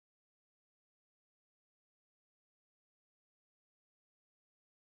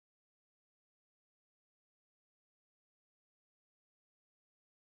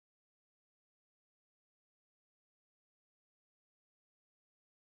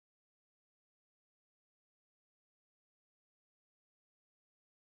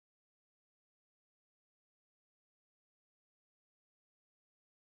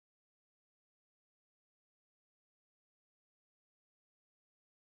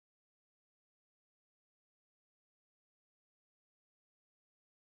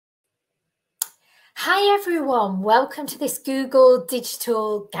Hi everyone, welcome to this Google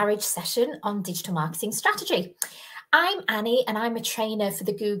Digital Garage session on digital marketing strategy. I'm Annie and I'm a trainer for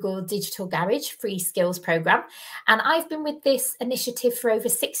the Google Digital Garage free skills program, and I've been with this initiative for over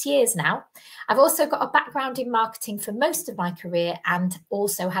 6 years now. I've also got a background in marketing for most of my career and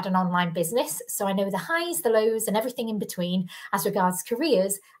also had an online business, so I know the highs, the lows and everything in between as regards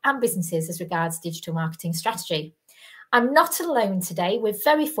careers and businesses as regards digital marketing strategy. I'm not alone today. We're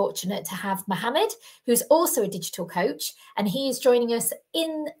very fortunate to have Mohammed, who's also a digital coach, and he is joining us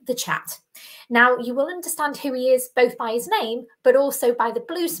in the chat. Now, you will understand who he is both by his name, but also by the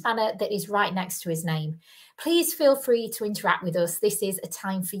blue spanner that is right next to his name. Please feel free to interact with us. This is a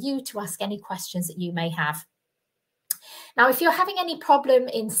time for you to ask any questions that you may have. Now, if you're having any problem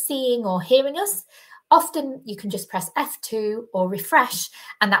in seeing or hearing us, often you can just press F2 or refresh,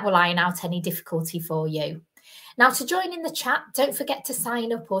 and that will iron out any difficulty for you. Now, to join in the chat, don't forget to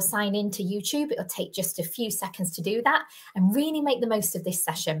sign up or sign in to YouTube. It'll take just a few seconds to do that and really make the most of this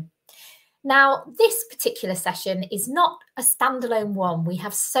session. Now, this particular session is not a standalone one. We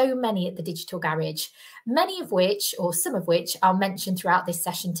have so many at the Digital Garage, many of which, or some of which, I'll mention throughout this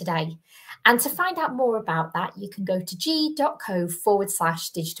session today. And to find out more about that, you can go to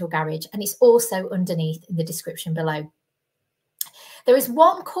g.co/digital garage, and it's also underneath in the description below. There is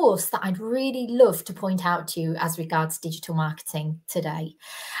one course that I'd really love to point out to you as regards digital marketing today,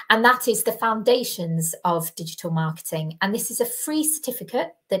 and that is the Foundations of Digital Marketing. And this is a free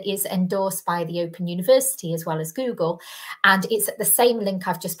certificate that is endorsed by the Open University as well as Google, and it's at the same link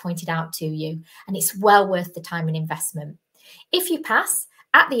I've just pointed out to you, and it's well worth the time and investment. If you pass,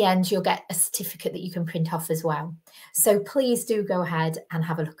 at the end, you'll get a certificate that you can print off as well. So please do go ahead and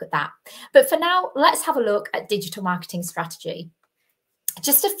have a look at that. But for now, let's have a look at digital marketing strategy.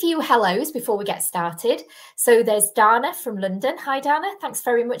 Just a few hellos before we get started. So there's Dana from London. Hi, Dana. Thanks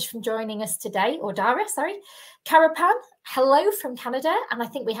very much for joining us today. Or Dara, sorry. Carapan, hello from Canada. And I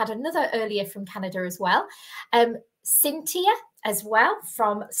think we had another earlier from Canada as well. Cynthia as well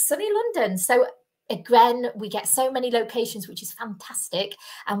from sunny London. So again, we get so many locations, which is fantastic.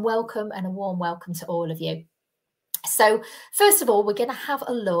 And welcome and a warm welcome to all of you. So first of all, we're going to have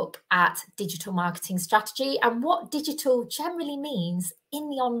a look at digital marketing strategy and what digital generally means in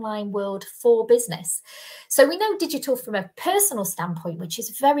the online world for business. So we know digital from a personal standpoint, which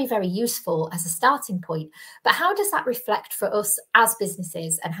is very, very useful as a starting point. But how does that reflect for us as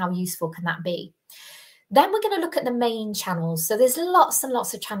businesses, and how useful can that be? Then we're going to look at the main channels. So there's lots and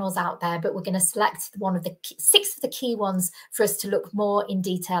lots of channels out there, but we're going to select one of the 6 of the key ones for us to look more in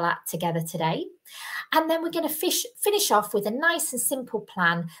detail at together today. And then we're going to finish off with a nice and simple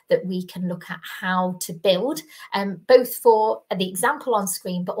plan that we can look at how to build, both for the example on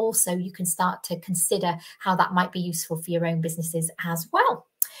screen, but also you can start to consider how that might be useful for your own businesses as well.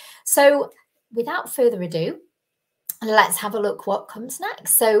 So without further ado, let's have a look what comes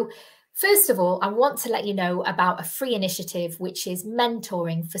next. So first of all, I want to let you know about a free initiative, which is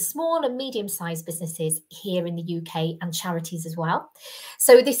mentoring for small and medium-sized businesses here in the UK and charities as well.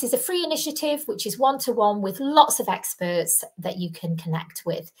 So this is a free initiative, which is one-to-one with lots of experts that you can connect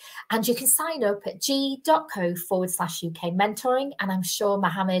with. And you can sign up at g.co/UK mentoring. And I'm sure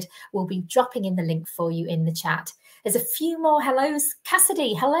Mohammed will be dropping in the link for you in the chat. There's a few more hellos.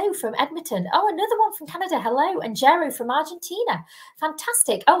 Cassidy, hello from Edmonton. Oh, another one from Canada, hello. And Jero from Argentina.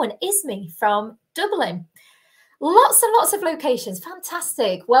 Fantastic. Oh, and Ismi from Dublin. Lots and lots of locations.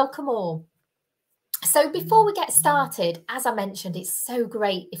 Fantastic. Welcome all. So before we get started, as I mentioned, it's so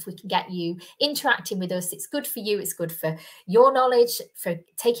great if we can get you interacting with us. It's good for you. It's good for your knowledge, for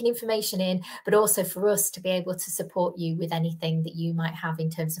taking information in, but also for us to be able to support you with anything that you might have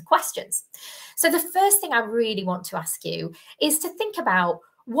in terms of questions. So the first thing I really want to ask you is to think about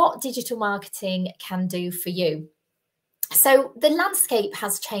what digital marketing can do for you. So the landscape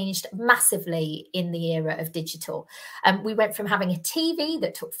has changed massively in the era of digital. We went from having a TV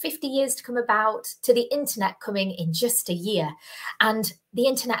that took 50 years to come about to the internet coming in just a year. And the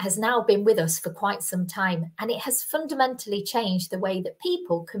internet has now been with us for quite some time, and it has fundamentally changed the way that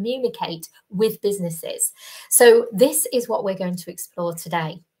people communicate with businesses. So this is what we're going to explore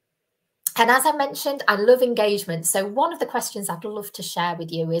today. And as I mentioned, I love engagement. So one of the questions I'd love to share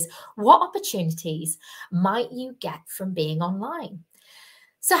with you is, what opportunities might you get from being online?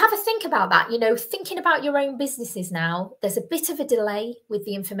 So have a think about that. You know, thinking about your own businesses now, there's a bit of a delay with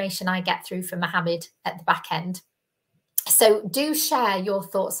the information I get through from Mohammed at the back end. So do share your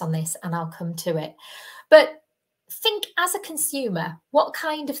thoughts on this and I'll come to it. But think as a consumer, what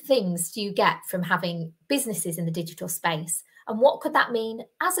kind of things do you get from having businesses in the digital space? And what could that mean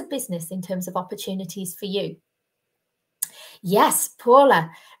as a business in terms of opportunities for you? Yes,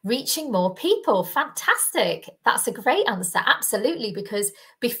 Paula, reaching more people. Fantastic. That's a great answer. Absolutely. Because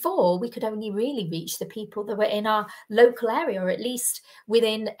before we could only really reach the people that were in our local area, or at least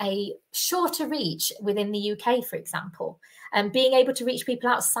within a shorter reach within the UK, for example, and being able to reach people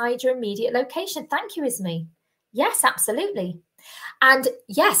outside your immediate location. Thank you, Ismi. Yes, absolutely. And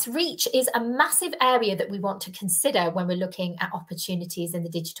yes, reach is a massive area that we want to consider when we're looking at opportunities in the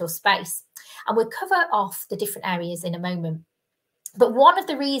digital space. And we'll cover off the different areas in a moment. But one of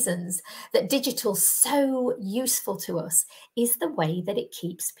the reasons that digital's so useful to us is the way that it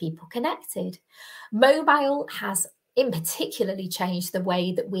keeps people connected. Mobile has in particularly changed the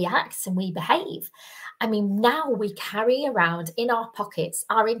way that we act and we behave. I mean, now we carry around in our pockets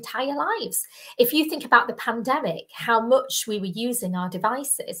our entire lives. If you think about the pandemic, how much we were using our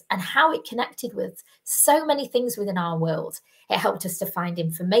devices and how it connected with so many things within our world. It helped us to find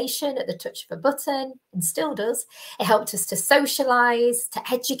information at the touch of a button, and still does. It helped us to socialize, to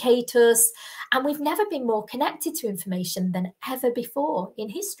educate us, and we've never been more connected to information than ever before in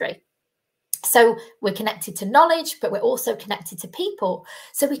history. So we're connected to knowledge, but we're also connected to people.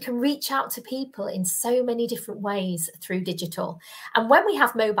 So we can reach out to people in so many different ways through digital. And when we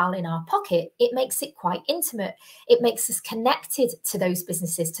have mobile in our pocket, it makes it quite intimate. It makes us connected to those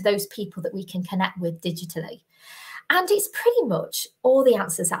businesses, to those people that we can connect with digitally. And it's pretty much all the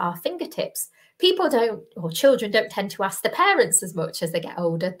answers at our fingertips. People don't, or children don't tend to ask their parents as much as they get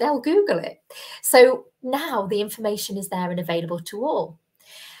older. They'll Google it. So now the information is there and available to all.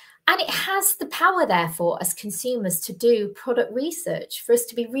 And it has the power, therefore, as consumers to do product research, for us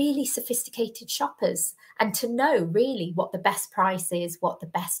to be really sophisticated shoppers and to know really what the best price is, what the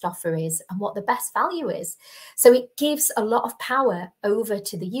best offer is, and what the best value is. So it gives a lot of power over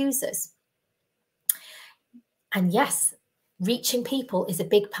to the users. And yes, reaching people is a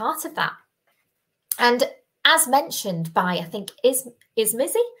big part of that. And as mentioned by, I think,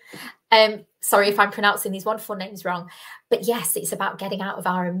 Ismizzy, sorry if I'm pronouncing these wonderful names wrong, but yes, it's about getting out of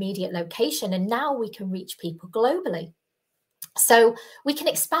our immediate location, and now we can reach people globally. So we can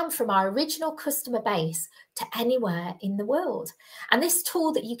expand from our original customer base to anywhere in the world. And this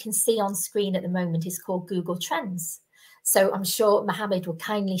tool that you can see on screen at the moment is called Google Trends. So I'm sure Mohammed will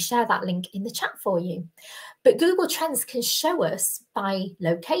kindly share that link in the chat for you. But Google Trends can show us by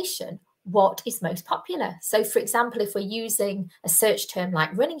location what is most popular. So for example, if we're using a search term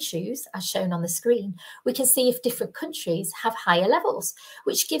like running shoes, as shown on the screen, we can see if different countries have higher levels,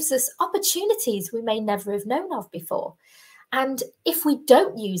 which gives us opportunities we may never have known of before. And if we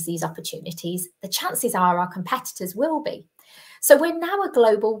don't use these opportunities, the chances are our competitors will be. So we're now a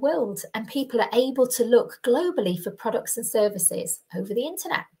global world, and people are able to look globally for products and services over the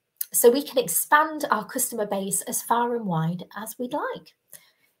internet. So we can expand our customer base as far and wide as we'd like.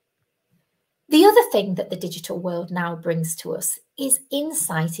 The other thing that the digital world now brings to us is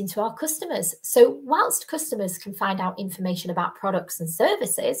insight into our customers. So whilst customers can find out information about products and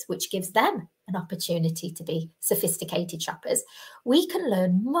services, which gives them an opportunity to be sophisticated shoppers, we can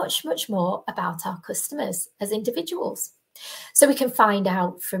learn much, much more about our customers as individuals. So we can find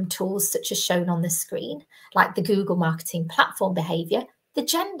out from tools such as shown on the screen, like the Google Marketing Platform behavior, the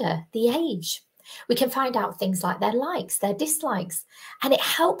gender, the age. We can find out things like their likes, their dislikes, and it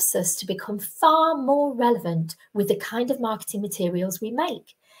helps us to become far more relevant with the kind of marketing materials we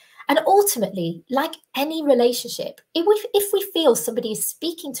make. And ultimately, like any relationship, if we feel somebody is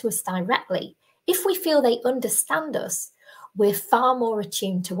speaking to us directly, if we feel they understand us, we're far more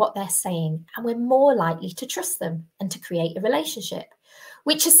attuned to what they're saying, and we're more likely to trust them and to create a relationship,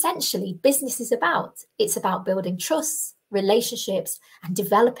 which essentially business is about. It's about building trust, relationships, and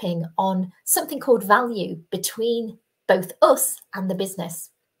developing on something called value between both us and the business.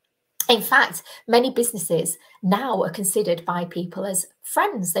 In fact, many businesses now are considered by people as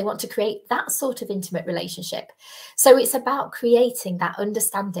friends. They want to create that sort of intimate relationship. So it's about creating that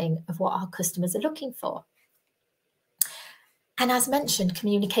understanding of what our customers are looking for. And as mentioned,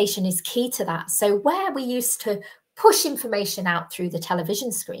 communication is key to that. So where we used to push information out through the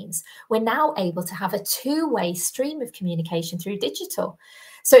television screens, we're now able to have a two-way stream of communication through digital.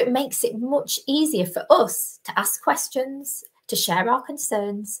 So it makes it much easier for us to ask questions, to share our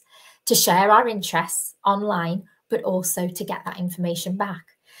concerns, to share our interests online, but also to get that information back.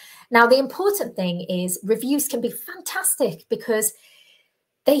 Now, the important thing is reviews can be fantastic because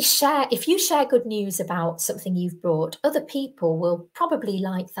if you share good news about something you've bought, other people will probably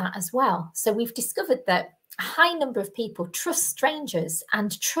like that as well. So we've discovered that a high number of people trust strangers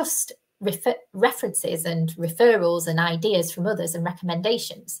and trust references and referrals and ideas from others and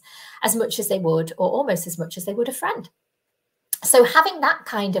recommendations as much as they would, or almost as much as they would a friend. So having that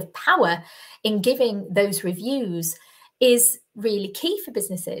kind of power in giving those reviews is really key for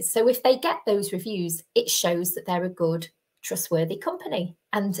businesses. So if they get those reviews, it shows that they're a good, trustworthy company.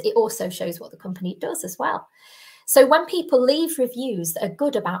 And it also shows what the company does as well. So when people leave reviews that are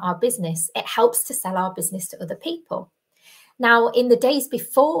good about our business, it helps to sell our business to other people. Now, in the days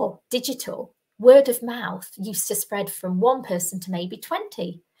before digital, word of mouth used to spread from one person to maybe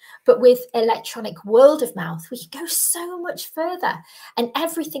 20. But with electronic word of mouth, we can go so much further. And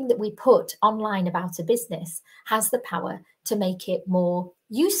everything that we put online about a business has the power to make it more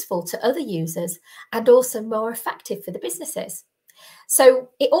useful to other users and also more effective for the businesses. So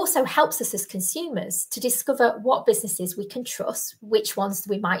it also helps us as consumers to discover what businesses we can trust, which ones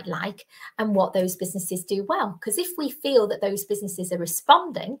we might like, and what those businesses do well. Because if we feel that those businesses are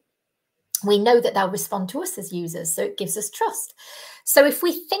responding, we know that they'll respond to us as users, so it gives us trust. So if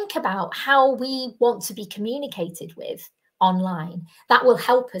we think about how we want to be communicated with online, that will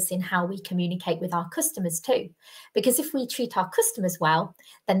help us in how we communicate with our customers too. Because if we treat our customers well,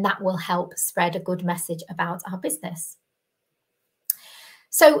 then that will help spread a good message about our business.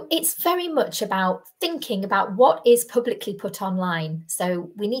 So it's very much about thinking about what is publicly put online. So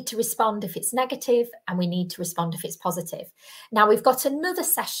we need to respond if it's negative and we need to respond if it's positive. Now we've got another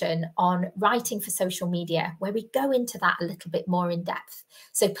session on writing for social media where we go into that a little bit more in depth.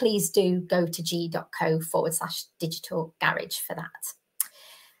 So please do go to g.co/digital garage for that.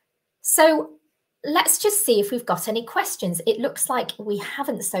 So let's just see if we've got any questions. It looks like we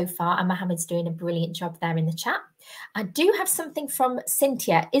haven't so far, and Mohammed's doing a brilliant job there in the chat. I do have something from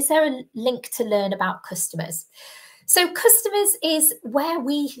Cynthia. Is there a link to learn about customers? So customers is where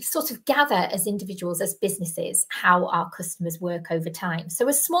we sort of gather as individuals, as businesses, how our customers work over time. So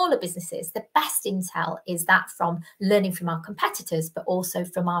as smaller businesses, the best intel is that from learning from our competitors, but also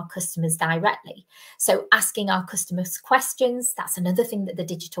from our customers directly. So asking our customers questions, that's another thing that the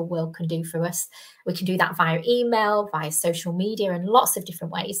digital world can do for us. We can do that via email, via social media, and lots of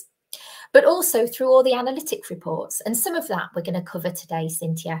different ways. But also through all the analytic reports. And some of that we're going to cover today,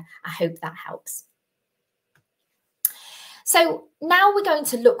 Cynthia. I hope that helps. So now we're going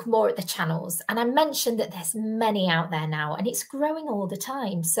to look more at the channels. And I mentioned that there's many out there now and it's growing all the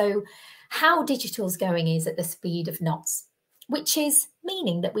time. So how digital's going is at the speed of knots, which is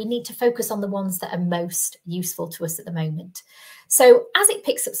meaning that we need to focus on the ones that are most useful to us at the moment. So as it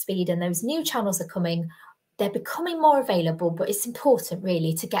picks up speed and those new channels are coming, they're becoming more available, but it's important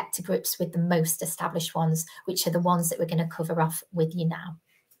really to get to grips with the most established ones, which are the ones that we're going to cover off with you now.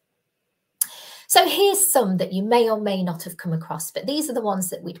 So here's some that you may or may not have come across, but these are the ones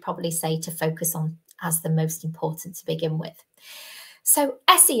that we'd probably say to focus on as the most important to begin with. So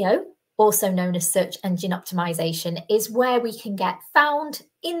SEO, also known as search engine optimization, is where we can get found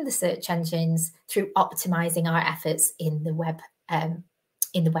in the search engines through optimizing our efforts in the web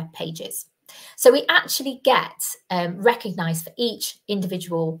pages. So we actually get recognized for each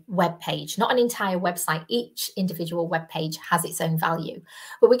individual web page, not an entire website. Each individual web page has its own value.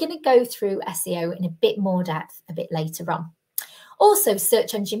 But we're going to go through SEO in a bit more depth a bit later on. Also,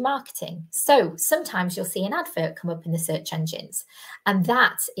 search engine marketing. So sometimes you'll see an advert come up in the search engines, and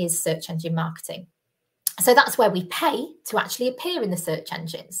that is search engine marketing. So that's where we pay to actually appear in the search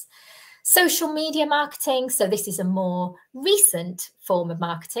engines. Social media marketing, so this is a more recent form of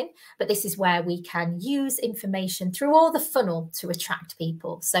marketing, but this is where we can use information through all the funnel to attract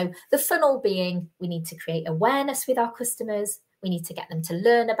people. So the funnel being, we need to create awareness with our customers, we need to get them to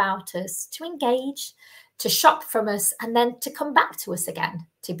learn about us, to engage, to shop from us, and then to come back to us again,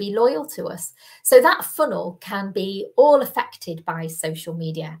 to be loyal to us. So that funnel can be all affected by social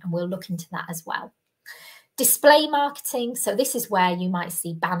media, and we'll look into that as well. Display marketing, so this is where you might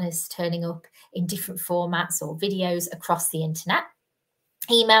see banners turning up in different formats or videos across the internet.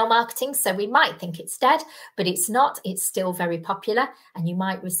 Email marketing, so we might think it's dead, but it's not. It's still very popular, and you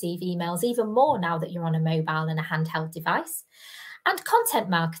might receive emails even more now that you're on a mobile and a handheld device. And content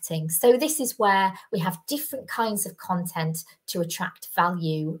marketing, so this is where we have different kinds of content to attract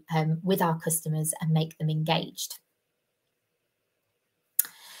value with our customers and make them engaged.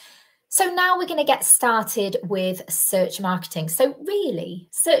 So now we're going to get started with search marketing. So really,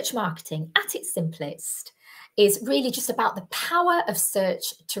 search marketing at its simplest is really just about the power of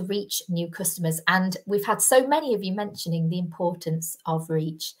search to reach new customers. And we've had so many of you mentioning the importance of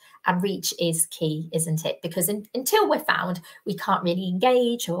reach. And reach is key, isn't it? Because until we're found, we can't really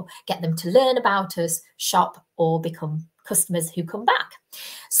engage or get them to learn about us, shop, or become customers who come back.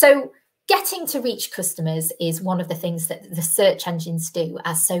 So getting to reach customers is one of the things that the search engines do,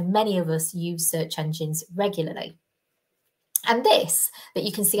 as so many of us use search engines regularly. And this that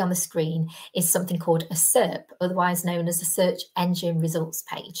you can see on the screen is something called a SERP, otherwise known as a search engine results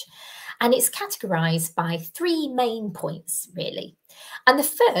page. And it's categorized by 3 main points, really. And the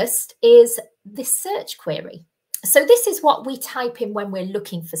first is the search query. So this is what we type in when we're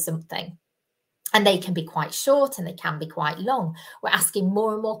looking for something. And they can be quite short and they can be quite long. We're asking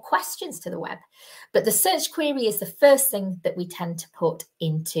more and more questions to the web. But the search query is the first thing that we tend to put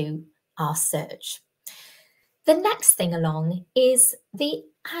into our search. The next thing along is the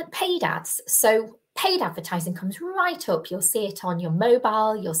paid ads. So paid advertising comes right up. You'll see it on your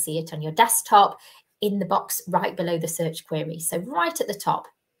mobile, you'll see it on your desktop, in the box right below the search query. So right at the top.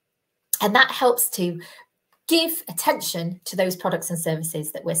 And that helps to give attention to those products and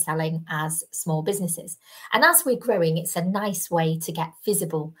services that we're selling as small businesses. And as we're growing, it's a nice way to get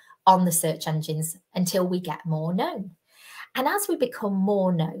visible on the search engines until we get more known. And as we become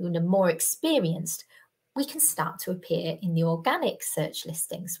more known and more experienced, we can start to appear in the organic search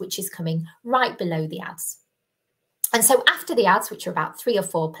listings, which is coming right below the ads. And so after the ads, which are about 3 or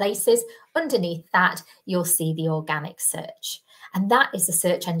 4 places, underneath that, you'll see the organic search. And that is the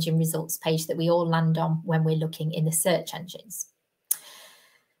search engine results page that we all land on when we're looking in the search engines.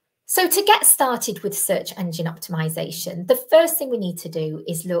 So to get started with search engine optimization, the first thing we need to do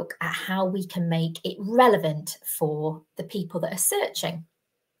is look at how we can make it relevant for the people that are searching.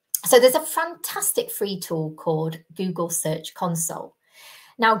 So there's a fantastic free tool called Google Search Console.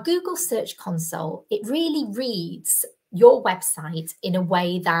 Now, Google Search Console, it really reads your website in a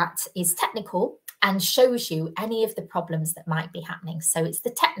way that is technical and shows you any of the problems that might be happening. So it's the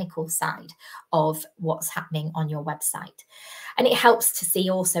technical side of what's happening on your website. And it helps to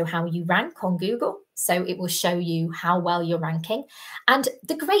see also how you rank on Google. So it will show you how well you're ranking. And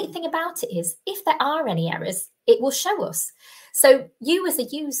the great thing about it is if there are any errors, it will show us. So you as a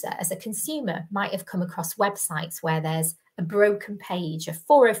user, as a consumer, might have come across websites where there's a broken page, a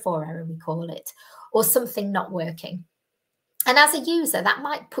 404 error, we call it, or something not working. And as a user, that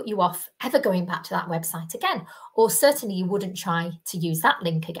might put you off ever going back to that website again, or certainly you wouldn't try to use that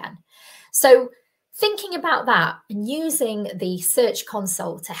link again. So thinking about that and using the Search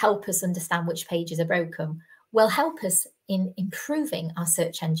Console to help us understand which pages are broken will help us in improving our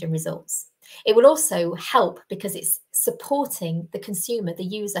search engine results. It will also help because it's supporting the consumer, the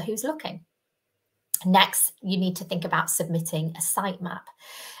user who's looking. Next, you need to think about submitting a sitemap.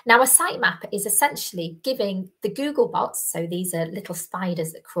 Now, a sitemap is essentially giving the Google bots, so these are little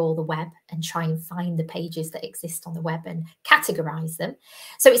spiders that crawl the web and try and find the pages that exist on the web and categorize them.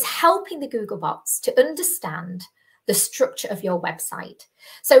 So it's helping the Google bots to understand the structure of your website.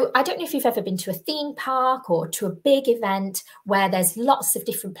 So I don't know if you've ever been to a theme park or to a big event where there's lots of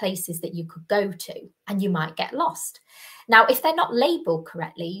different places that you could go to and you might get lost. Now, if they're not labeled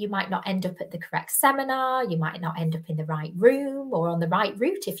correctly, you might not end up at the correct seminar, you might not end up in the right room or on the right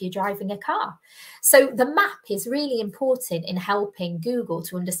route if you're driving a car. So the map is really important in helping Google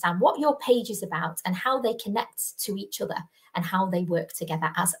to understand what your page is about and how they connect to each other and how they work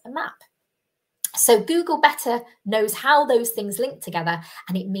together as a map. So Google better knows how those things link together,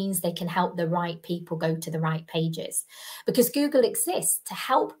 and it means they can help the right people go to the right pages, because Google exists to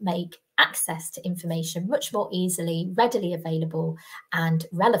help make access to information much more easily, readily available and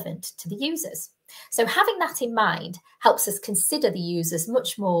relevant to the users. So having that in mind helps us consider the users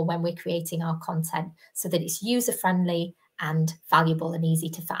much more when we're creating our content so that it's user-friendly and valuable and easy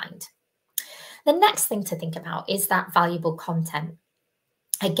to find. The next thing to think about is that valuable content.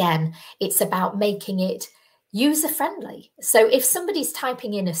 Again, it's about making it user-friendly. So if somebody's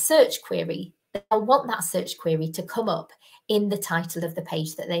typing in a search query, they'll want that search query to come up in the title of the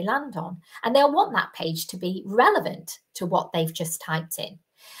page that they land on. And they'll want that page to be relevant to what they've just typed in.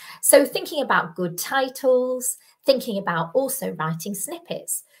 So thinking about good titles, thinking about also writing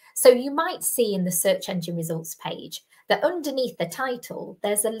snippets. So you might see in the search engine results page that underneath the title,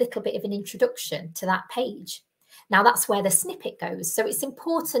 there's a little bit of an introduction to that page. Now that's where the snippet goes. So it's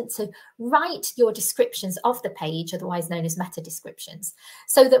important to write your descriptions of the page, otherwise known as meta descriptions,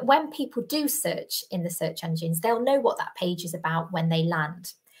 so that when people do search in the search engines, they'll know what that page is about when they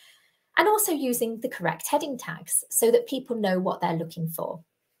land. And also using the correct heading tags so that people know what they're looking for.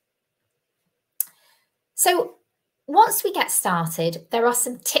 So once we get started, there are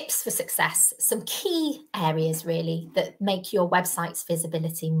some tips for success, some key areas really that make your website's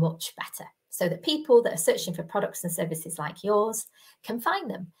visibility much better, so that people that are searching for products and services like yours can find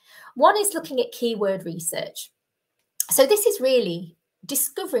them. One is looking at keyword research. So this is really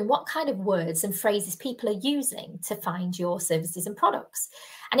discovering what kind of words and phrases people are using to find your services and products.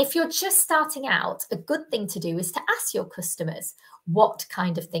 And if you're just starting out, a good thing to do is to ask your customers what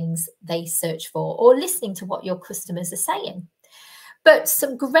kind of things they search for, or listening to what your customers are saying. But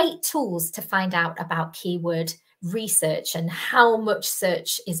some great tools to find out about keyword research and how much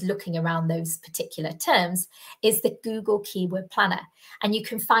search is looking around those particular terms is the Google Keyword Planner. And you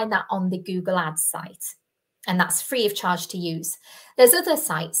can find that on the Google Ads site. And that's free of charge to use. There's other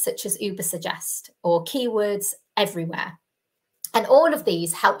sites such as Ubersuggest or Keywords Everywhere. And all of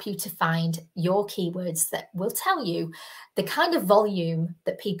these help you to find your keywords that will tell you the kind of volume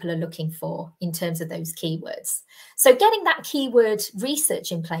that people are looking for in terms of those keywords. So getting that keyword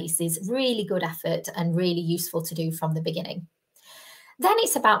research in place is really good effort and really useful to do from the beginning. Then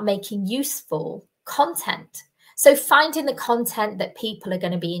it's about making useful content. So finding the content that people are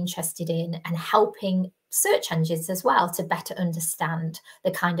going to be interested in and helping search engines as well to better understand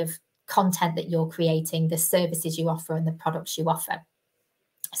the kind of content that you're creating, the services you offer and the products you offer.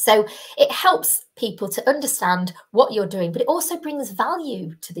 So it helps people to understand what you're doing, but it also brings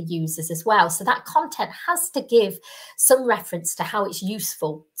value to the users as well. So that content has to give some reference to how it's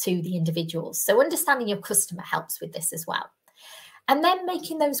useful to the individuals. So understanding your customer helps with this as well. And then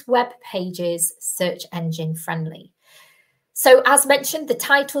making those web pages search engine friendly. So as mentioned, the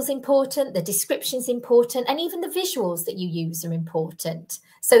title's important, the description's important, and even the visuals that you use are important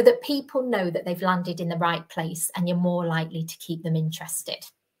so that people know that they've landed in the right place and you're more likely to keep them interested.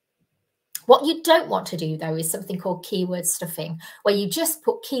 What you don't want to do, though, is something called keyword stuffing, where you just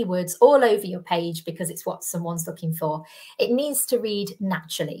put keywords all over your page because it's what someone's looking for. It needs to read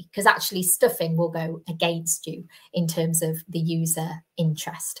naturally, because actually stuffing will go against you in terms of the user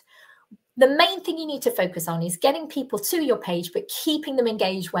interest. The main thing you need to focus on is getting people to your page, but keeping them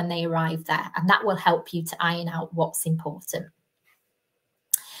engaged when they arrive there. And that will help you to iron out what's important.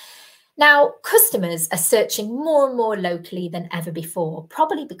 Now, customers are searching more and more locally than ever before,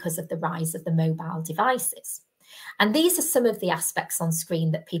 probably because of the rise of the mobile devices. And these are some of the aspects on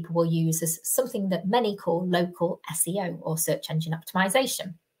screen that people will use as something that many call local SEO or search engine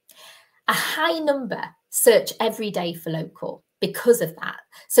optimization. A high number search every day for local because of that.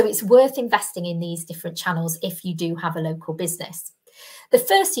 So it's worth investing in these different channels if you do have a local business. The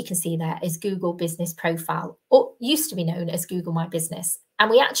first you can see there is Google Business Profile, or used to be known as Google My Business. And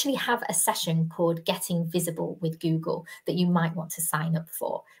we actually have a session called Getting Visible with Google that you might want to sign up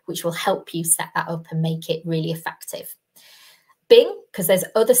for, which will help you set that up and make it really effective. Bing, because there's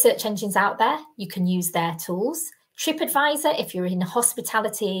other search engines out there, you can use their tools. TripAdvisor, if you're in the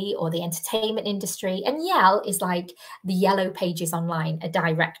hospitality or the entertainment industry, and Yell is like the Yellow Pages Online, a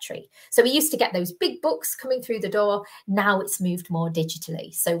directory. So we used to get those big books coming through the door. Now it's moved more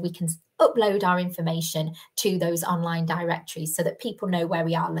digitally. So we can upload our information to those online directories so that people know where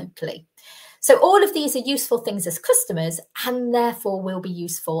we are locally. So all of these are useful things as customers and therefore will be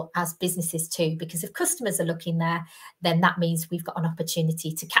useful as businesses too, because if customers are looking there, then that means we've got an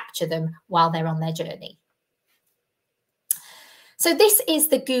opportunity to capture them while they're on their journey. So this is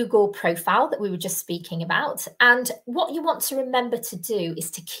the Google profile that we were just speaking about. And what you want to remember to do is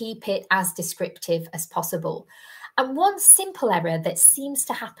to keep it as descriptive as possible. And one simple error that seems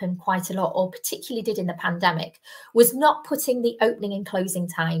to happen quite a lot, or particularly did in the pandemic, was not putting the opening and closing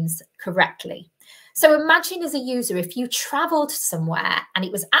times correctly. So imagine as a user, if you traveled somewhere and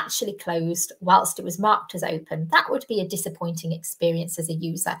it was actually closed whilst it was marked as open, that would be a disappointing experience as a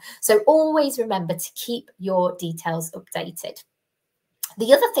user. So always remember to keep your details updated.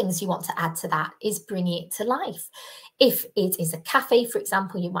 The other things you want to add to that is bringing it to life. If it is a cafe, for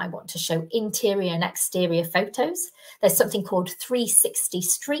example, you might want to show interior and exterior photos. There's something called 360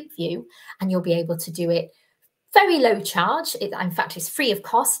 Street View, and you'll be able to do it very low charge. In fact, it's free of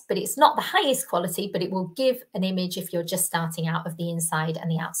cost, but it's not the highest quality, but it will give an image if you're just starting out of the inside and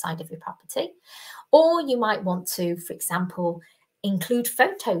the outside of your property. Or you might want to, for example, include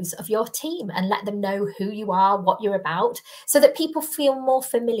photos of your team and let them know who you are, what you're about, so that people feel more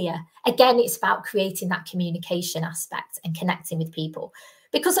familiar. Again, it's about creating that communication aspect and connecting with people.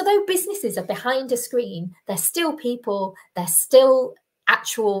 Because although businesses are behind a screen, they're still people, they're still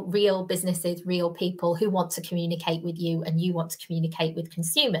actual real businesses, real people who want to communicate with you and you want to communicate with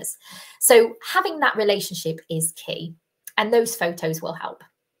consumers. So having that relationship is key, and those photos will help.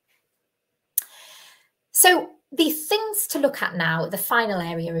 So the things to look at now, the final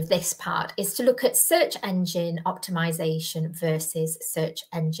area of this part, is to look at search engine optimization versus search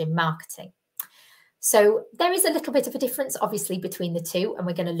engine marketing. So there is a little bit of a difference, obviously, between the two, and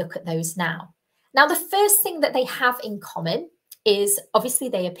we're going to look at those now. Now, the first thing that they have in common is obviously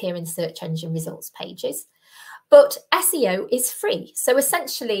they appear in search engine results pages, but SEO is free. So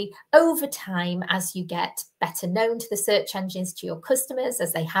essentially, over time, as you get better known to the search engines, to your customers,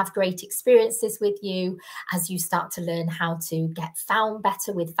 as they have great experiences with you, as you start to learn how to get found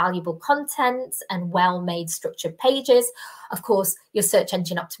better with valuable content and well-made structured pages, of course, your search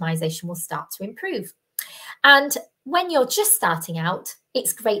engine optimization will start to improve. And when you're just starting out,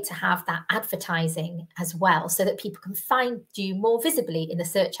 it's great to have that advertising as well so that people can find you more visibly in the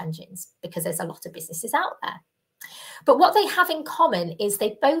search engines, because there's a lot of businesses out there. But what they have in common is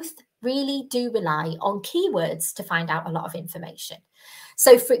they both really do rely on keywords to find out a lot of information.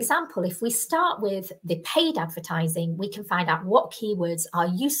 So, for example, if we start with the paid advertising, we can find out what keywords are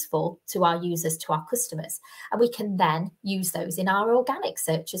useful to our users, to our customers, and we can then use those in our organic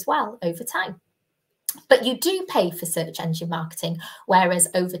search as well over time. But you do pay for search engine marketing, whereas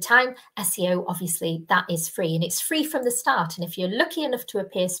over time, SEO, obviously, that is free, and it's free from the start. And if you're lucky enough to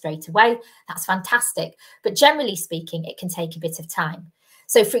appear straight away, that's fantastic. But generally speaking, it can take a bit of time.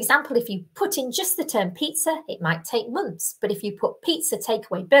 So, for example, if you put in just the term pizza, it might take months. But if you put pizza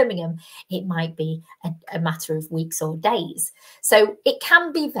takeaway Birmingham, it might be a matter of weeks or days. So it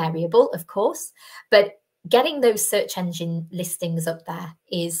can be variable, of course, but getting those search engine listings up there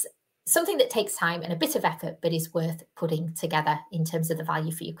is something that takes time and a bit of effort, but is worth putting together in terms of the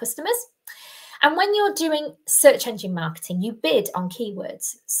value for your customers. And when you're doing search engine marketing, you bid on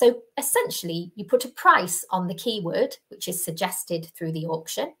keywords. So essentially, you put a price on the keyword, which is suggested through the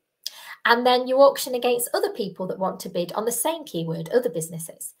auction, and then you auction against other people that want to bid on the same keyword, other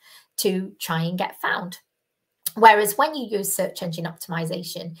businesses, to try and get found. Whereas when you use search engine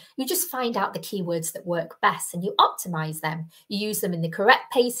optimization, you just find out the keywords that work best and you optimize them. You use them in the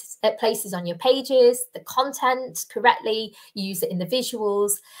correct places on your pages, the content correctly, you use it in the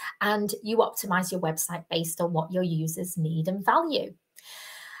visuals, and you optimize your website based on what your users need and value.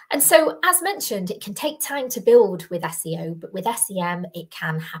 And so, as mentioned, it can take time to build with SEO, but with SEM, it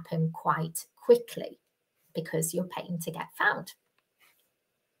can happen quite quickly because you're paying to get found.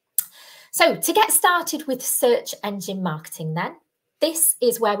 So to get started with search engine marketing then, this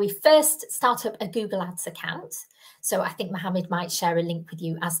is where we first start up a Google Ads account. So I think Mohammed might share a link with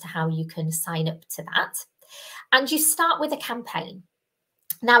you as to how you can sign up to that. And you start with a campaign.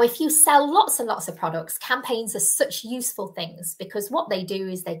 Now, if you sell lots and lots of products, campaigns are such useful things because what they do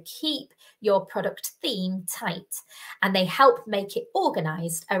is they keep your product theme tight and they help make it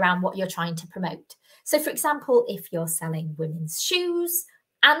organized around what you're trying to promote. So for example, if you're selling women's shoes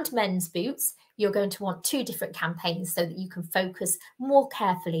and men's boots, you're going to want two different campaigns so that you can focus more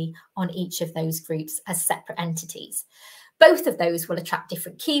carefully on each of those groups as separate entities. Both of those will attract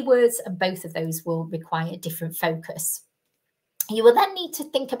different keywords and both of those will require different focus. You will then need to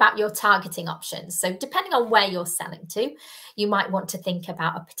think about your targeting options. So depending on where you're selling to, you might want to think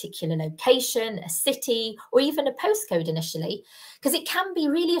about a particular location, a city, or even a postcode initially, because it can be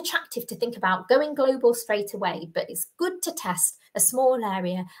really attractive to think about going global straight away, but it's good to test a small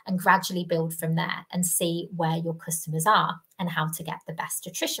area and gradually build from there and see where your customers are and how to get the best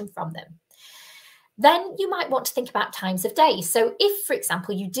attrition from them. Then you might want to think about times of day. So if, for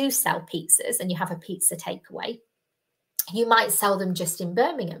example, you do sell pizzas and you have a pizza takeaway, you might sell them just in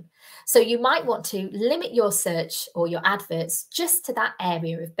Birmingham. So you might want to limit your search or your adverts just to that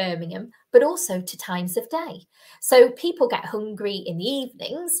area of Birmingham, but also to times of day. So people get hungry in the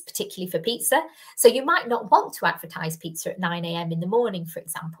evenings, particularly for pizza. So you might not want to advertise pizza at 9 a.m. in the morning, for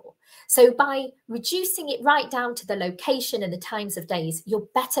example. So by reducing it right down to the location and the times of days, you're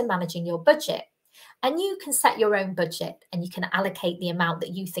better managing your budget. And you can set your own budget and you can allocate the amount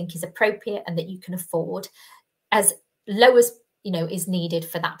that you think is appropriate and that you can afford as low as is needed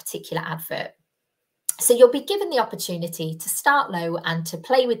for that particular advert. So you'll be given the opportunity to start low and to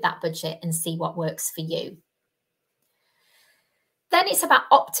play with that budget and see what works for you. Then it's about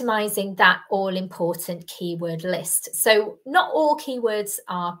optimizing that all-important keyword list. So not all keywords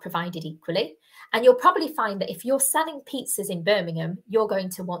are provided equally. And you'll probably find that if you're selling pizzas in Birmingham, you're going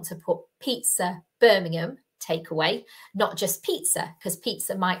to want to put pizza Birmingham takeaway, not just pizza, because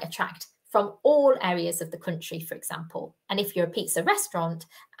pizza might attract from all areas of the country, for example. And if you're a pizza restaurant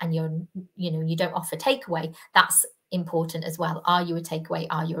and you don't offer takeaway, that's important as well. Are you a takeaway?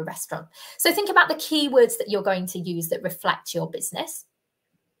 Are you a restaurant? So think about the keywords that you're going to use that reflect your business.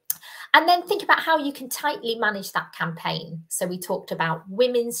 And then think about how you can tightly manage that campaign. So we talked about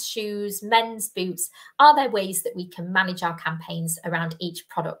women's shoes, men's boots. Are there ways that we can manage our campaigns around each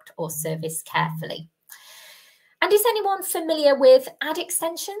product or service carefully? And is anyone familiar with ad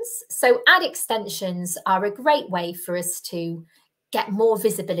extensions? So ad extensions are a great way for us to get more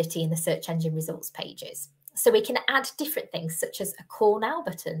visibility in the search engine results pages. So we can add different things such as a call now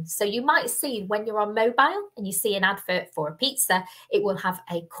button. So you might see when you're on mobile and you see an advert for a pizza, it will have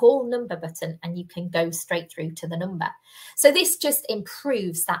a call number button and you can go straight through to the number. So this just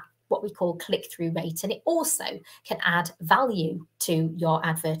improves that what we call click-through rate, and it also can add value to your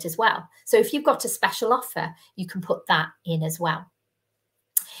advert as well. So if you've got a special offer, you can put that in as well.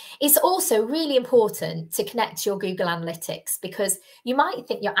 It's also really important to connect your Google Analytics, because you might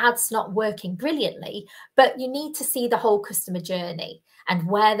think your ad's not working brilliantly, but you need to see the whole customer journey and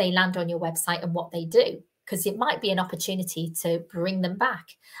where they land on your website and what they do, because it might be an opportunity to bring them back.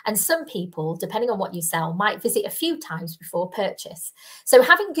 And some people, depending on what you sell, might visit a few times before purchase. So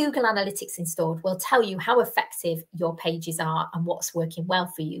having Google Analytics installed will tell you how effective your pages are and what's working well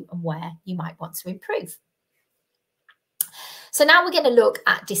for you and where you might want to improve. So now we're going to look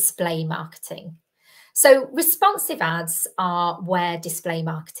at display marketing. So responsive ads are where display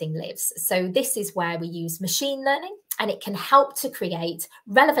marketing lives. So this is where we use machine learning, and it can help to create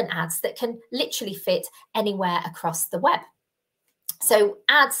relevant ads that can literally fit anywhere across the web. So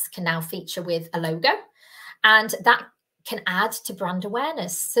ads can now feature with a logo, and that can add to brand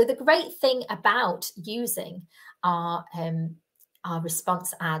awareness. So the great thing about using our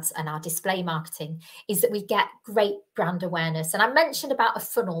response ads and our display marketing is that we get great brand awareness. And I mentioned about a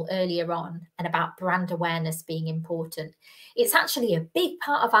funnel earlier on and about brand awareness being important. It's actually a big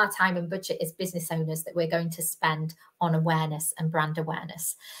part of our time and budget as business owners that we're going to spend on awareness and brand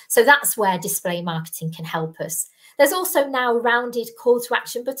awareness. So that's where display marketing can help us. There's also now rounded call to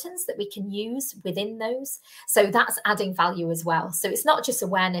action buttons that we can use within those. So that's adding value as well. So it's not just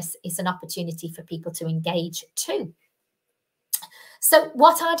awareness, it's an opportunity for people to engage too. So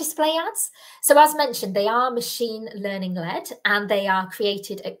what are display ads? So as mentioned, they are machine learning led, and they are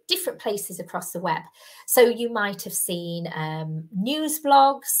created at different places across the web. So you might have seen news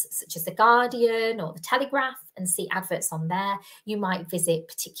blogs such as The Guardian or The Telegraph and see adverts on there. You might visit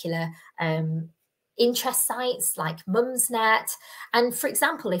particular interest sites like Mumsnet. And for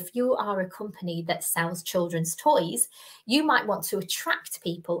example, if you are a company that sells children's toys, you might want to attract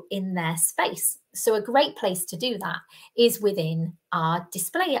people in their space. So a great place to do that is within our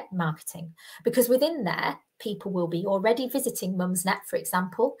display marketing, because within there, people will be already visiting Mumsnet, for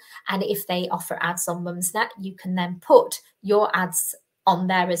example. And if they offer ads on Mumsnet, you can then put your ads on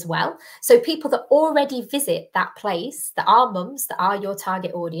there as well. So people that already visit that place, that are mums, that are your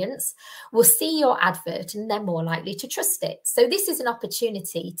target audience, will see your advert and they're more likely to trust it. So this is an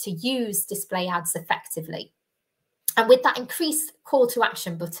opportunity to use display ads effectively. And with that increased call to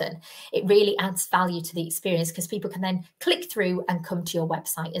action button, it really adds value to the experience, because people can then click through and come to your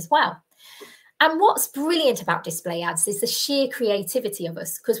website as well. And what's brilliant about display ads is the sheer creativity of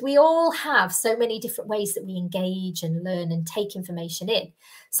us, because we all have so many different ways that we engage and learn and take information in.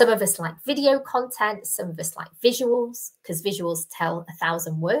 Some of us like video content, some of us like visuals, because visuals tell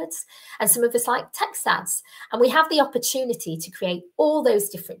 1,000 words, and some of us like text ads. And we have the opportunity to create all those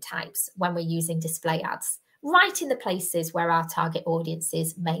different types when we're using display ads, right in the places where our target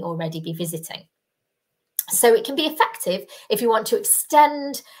audiences may already be visiting. So it can be effective if you want to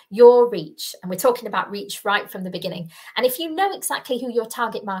extend your reach. And we're talking about reach right from the beginning. And if you know exactly who your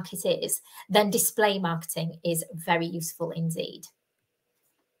target market is, then display marketing is very useful indeed.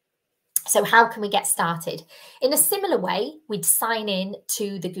 So how can we get started? In a similar way, we'd sign in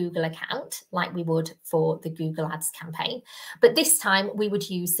to the Google account like we would for the Google Ads campaign. But this time we would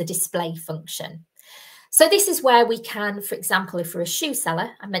use the display function. So this is where we can, for example, if we're a shoe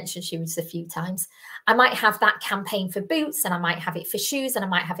seller, I mentioned shoes a few times, I might have that campaign for boots, and I might have it for shoes, and I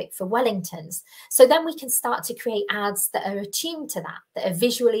might have it for Wellingtons. So then we can start to create ads that are attuned to that are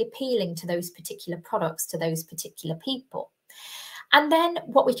visually appealing to those particular products, to those particular people. And then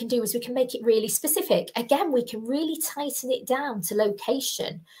what we can do is we can make it really specific. Again, we can really tighten it down to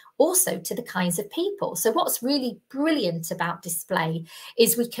location, also to the kinds of people. So what's really brilliant about display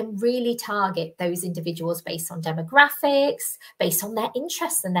is we can really target those individuals based on demographics, based on their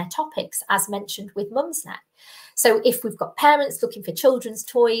interests and their topics, as mentioned with Mumsnet. So if we've got parents looking for children's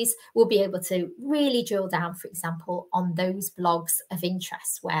toys, we'll be able to really drill down, for example, on those blogs of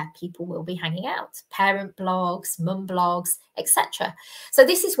interest where people will be hanging out, parent blogs, mum blogs, etc. So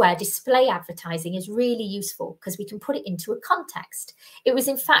this is where display advertising is really useful, because we can put it into a context. It was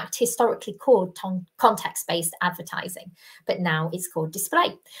in fact historically called context-based advertising, but now it's called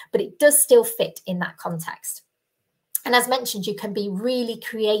display. But it does still fit in that context. And as mentioned, you can be really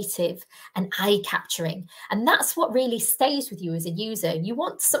creative and eye-capturing. And that's what really stays with you as a user. You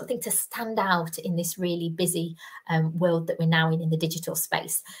want something to stand out in this really busy world that we're now in the digital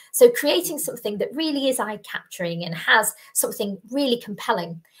space. So creating something that really is eye-capturing and has something really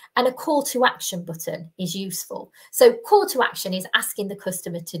compelling. And a call to action button is useful. So call to action is asking the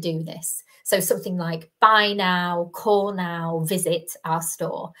customer to do this. So something like buy now, call now, visit our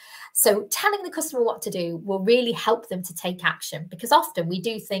store. So telling the customer what to do will really help them to take action, because often we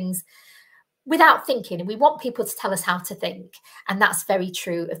do things without thinking and we want people to tell us how to think. And that's very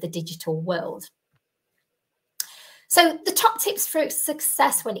true of the digital world. So the top tips for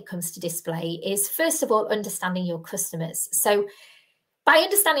success when it comes to display is, first of all, understanding your customers. So by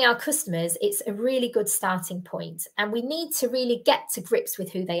understanding our customers, it's a really good starting point, and we need to really get to grips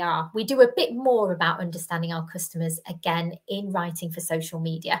with who they are. We do a bit more about understanding our customers, again, in writing for social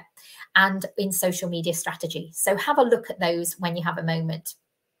media and in social media strategy. So have a look at those when you have a moment.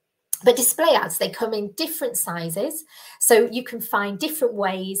 But display ads, they come in different sizes, so you can find different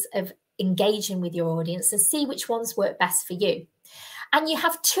ways of engaging with your audience and see which ones work best for you. And you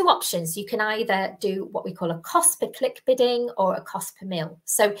have two options. You can either do what we call a cost per click bidding or a cost per mil.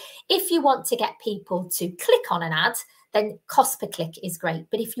 So if you want to get people to click on an ad, then cost per click is great.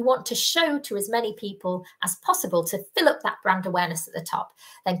 But if you want to show to as many people as possible to fill up that brand awareness at the top,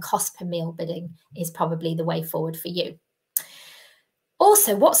 then cost per mil bidding is probably the way forward for you.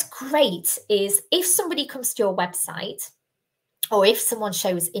 Also, what's great is if somebody comes to your website, or if someone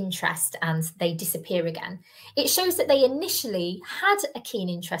shows interest and they disappear again, it shows that they initially had a keen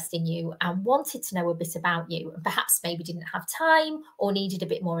interest in you and wanted to know a bit about you, and perhaps maybe didn't have time or needed a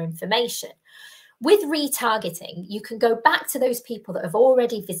bit more information. With retargeting, you can go back to those people that have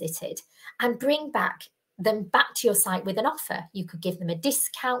already visited and bring them back to your site with an offer. You could give them a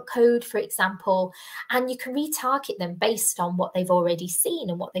discount code, for example, and you can retarget them based on what they've already seen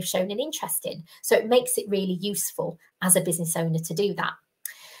and what they've shown an interest in. So it makes it really useful as a business owner to do that.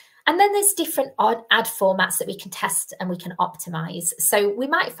 And then there's different ad formats that we can test and we can optimize. So we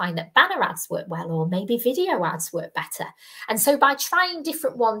might find that banner ads work well, or maybe video ads work better. And so by trying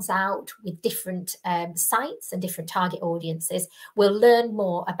different ones out with different sites and different target audiences, we'll learn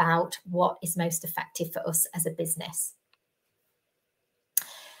more about what is most effective for us as a business.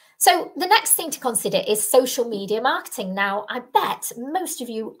 So the next thing to consider is social media marketing. Now, I bet most of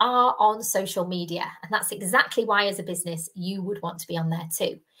you are on social media, and that's exactly why as a business you would want to be on there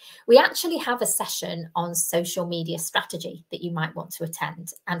too. We actually have a session on social media strategy that you might want to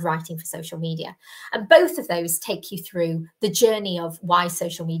attend, and writing for social media. And both of those take you through the journey of why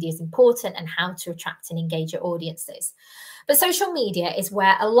social media is important and how to attract and engage your audiences. But social media is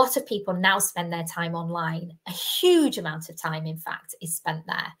where a lot of people now spend their time online. A huge amount of time, in fact, is spent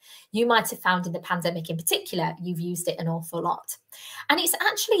there. You might have found in the pandemic in particular, you've used it an awful lot. And it's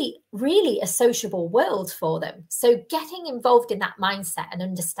actually really a sociable world for them. So getting involved in that mindset and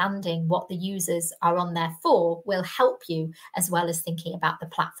understanding what the users are on there for will help you, as well as thinking about the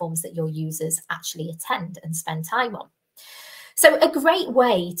platforms that your users actually attend and spend time on. So a great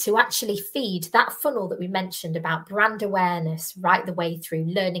way to actually feed that funnel that we mentioned about brand awareness right the way through,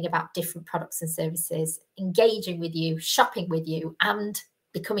 learning about different products and services, engaging with you, shopping with you, and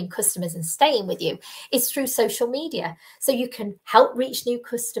becoming customers and staying with you, is through social media. So you can help reach new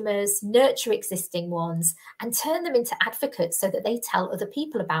customers, nurture existing ones, and turn them into advocates so that they tell other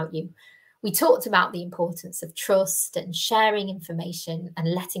people about you. We talked about the importance of trust and sharing information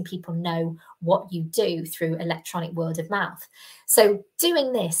and letting people know what you do through electronic word of mouth. So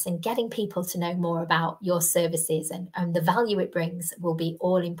doing this and getting people to know more about your services and the value it brings will be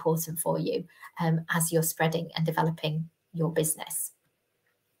all important for you as you're spreading and developing your business.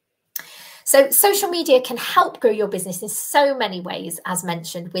 So social media can help grow your business in so many ways, as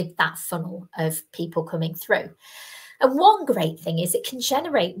mentioned, with that funnel of people coming through. And one great thing is it can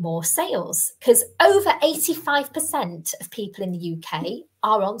generate more sales, because over 85% of people in the UK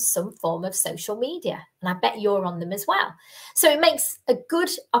are on some form of social media. And I bet you're on them as well. So it makes a good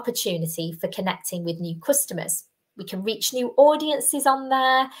opportunity for connecting with new customers. We can reach new audiences on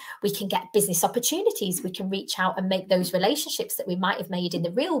there. We can get business opportunities. We can reach out and make those relationships that we might have made in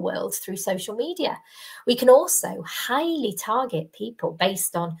the real world through social media. We can also highly target people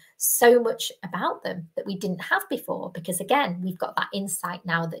based on so much about them that we didn't have before, because again, we've got that insight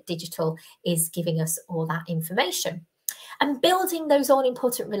now that digital is giving us all that information. And building those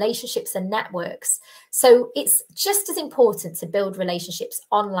all-important relationships and networks. So it's just as important to build relationships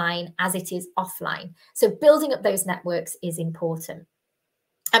online as it is offline. So building up those networks is important.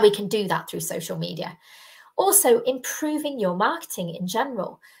 And we can do that through social media. Also, improving your marketing in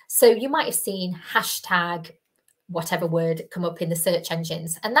general. So you might have seen hashtag whatever word come up in the search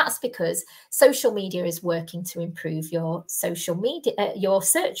engines. And that's because social media is working to improve your social media, your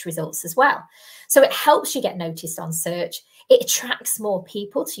search results as well. So it helps you get noticed on search. It attracts more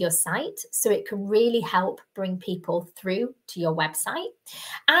people to your site, so it can really help bring people through to your website.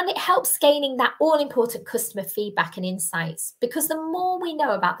 And it helps gaining that all-important customer feedback and insights, because the more we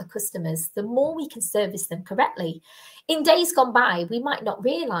know about the customers, the more we can service them correctly. In days gone by, we might not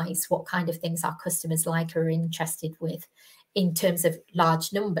realise what kind of things our customers like or are interested with in terms of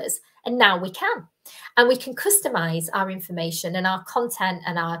large numbers. And now we can. And we can customize our information and our content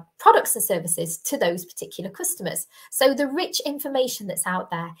and our products and services to those particular customers. So the rich information that's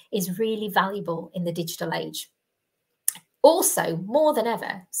out there is really valuable in the digital age. Also, more than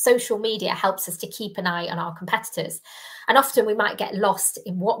ever, social media helps us to keep an eye on our competitors. And often we might get lost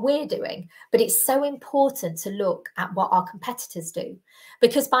in what we're doing, but it's so important to look at what our competitors do,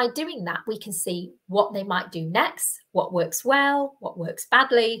 because by doing that, we can see what they might do next, what works well, what works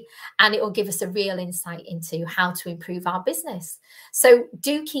badly, and it will give us a real insight into how to improve our business. So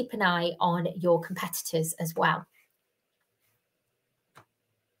do keep an eye on your competitors as well.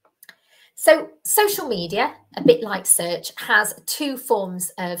 So social media, a bit like search, has two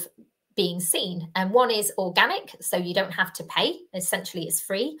forms of being seen. And one is organic, so you don't have to pay. Essentially, it's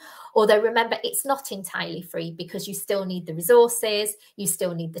free. Although remember, it's not entirely free because you still need the resources, you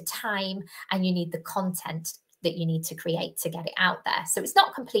still need the time, and you need the content that you need to create to get it out there. So it's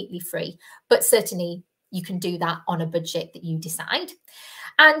not completely free, but certainly you can do that on a budget that you decide.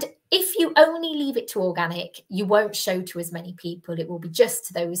 And if you only leave it to organic, you won't show to as many people. It will be just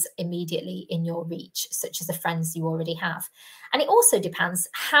to those immediately in your reach, such as the friends you already have. And it also depends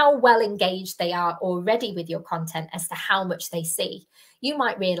how well engaged they are already with your content as to how much they see. You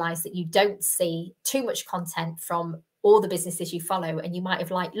might realize that you don't see too much content from all the businesses you follow, and you might have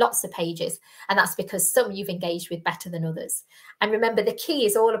liked lots of pages, and that's because some you've engaged with better than others. And remember, the key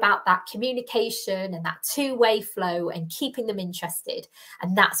is all about that communication and that two-way flow and keeping them interested,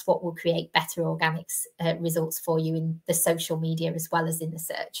 and that's what will create better organic results for you in the social media as well as in the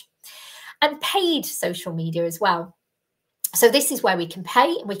search. And paid social media as well. So this is where we can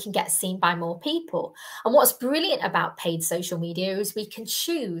pay and we can get seen by more people. And what's brilliant about paid social media is we can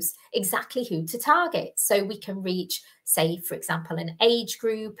choose exactly who to target. So we can reach, say, for example, an age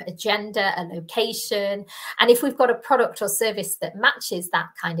group, a gender, a location. And if we've got a product or service that matches that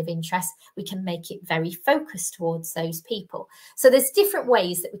kind of interest, we can make it very focused towards those people. So there's different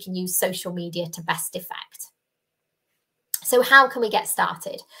ways that we can use social media to best effect. So how can we get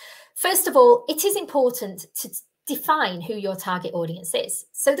started? First of all, it is important to define who your target audience is.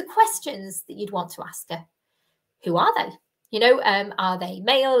 So the questions that you'd want to ask are, who are they? You know, are they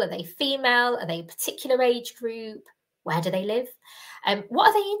male? Are they female? Are they a particular age group? Where do they live? What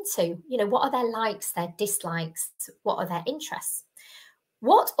are they into? You know, what are their likes, their dislikes? What are their interests?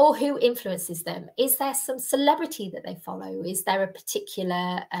 What or who influences them? Is there some celebrity that they follow? Is there a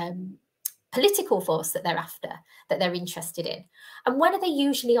particular political force that they're after, that they're interested in? And when are they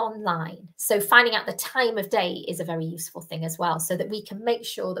usually online? So finding out the time of day is a very useful thing as well, so that we can make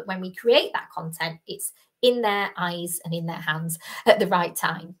sure that when we create that content, it's in their eyes and in their hands at the right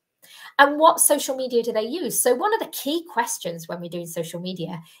time. And what social media do they use? So one of the key questions when we're doing social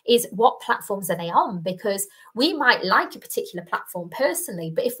media is, what platforms are they on? Because we might like a particular platform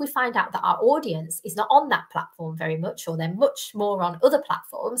personally, but if we find out that our audience is not on that platform very much, or they're much more on other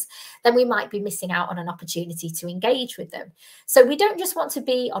platforms, then we might be missing out on an opportunity to engage with them. So we don't just want to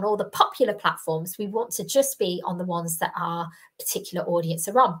be on all the popular platforms. We want to just be on the ones that our particular audience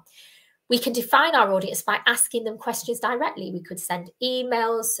are on. We can define our audience by asking them questions directly. We could send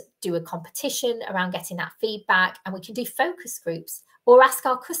emails, do a competition around getting that feedback, and we can do focus groups or ask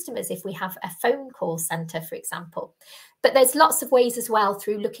our customers if we have a phone call center, for example. But there's lots of ways as well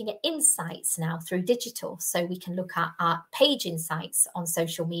through looking at insights now through digital. So we can look at our page insights on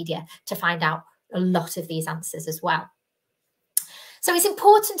social media to find out a lot of these answers as well. So it's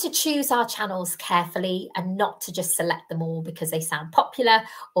important to choose our channels carefully and not to just select them all because they sound popular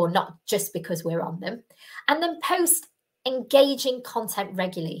or not just because we're on them. And then post engaging content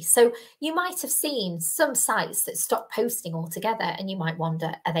regularly. So you might have seen some sites that stop posting altogether, and you might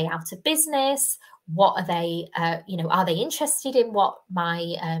wonder, are they out of business? What are they, are they interested in what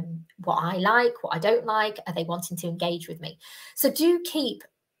I like, what I don't like? Are they wanting to engage with me? So do keep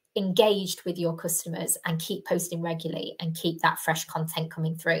engaged with your customers and keep posting regularly and keep that fresh content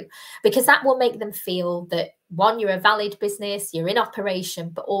coming through, because that will make them feel that, one, you're a valid business, you're in operation,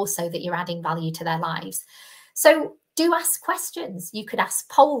 but also that you're adding value to their lives. So do ask questions. You could ask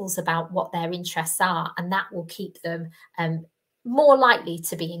polls about what their interests are, and that will keep them more likely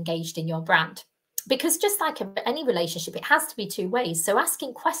to be engaged in your brand. Because just like any relationship, it has to be two ways. So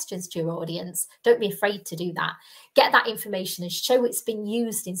asking questions to your audience, don't be afraid to do that. Get that information and show it's been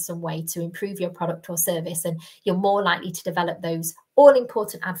used in some way to improve your product or service, and you're more likely to develop those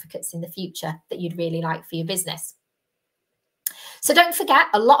all-important advocates in the future that you'd really like for your business. So don't forget,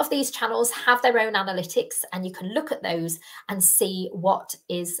 a lot of these channels have their own analytics, and you can look at those and see what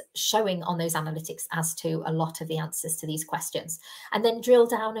is showing on those analytics as to a lot of the answers to these questions, and then drill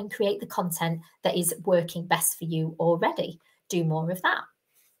down and create the content that is working best for you already. Do more of that.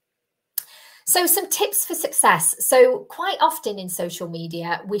 So some tips for success. So quite often in social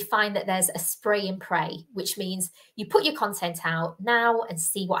media, we find that there's a spray and pray, which means you put your content out now and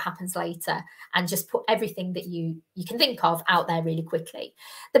see what happens later, and just put everything that you can think of out there really quickly.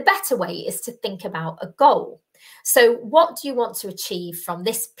 The better way is to think about a goal. So what do you want to achieve from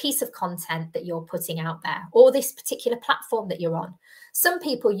this piece of content that you're putting out there, or this particular platform that you're on? Some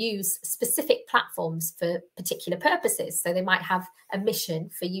people use specific platforms for particular purposes. So they might have a mission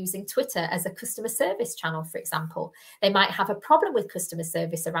for using Twitter as a customer service channel, for example. They might have a problem with customer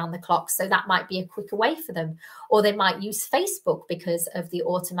service around the clock, so that might be a quicker way for them. Or they might use Facebook because of the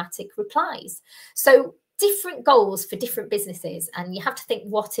automatic replies. So different goals for different businesses, and you have to think,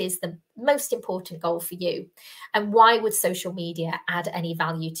 what is the most important goal for you, and why would social media add any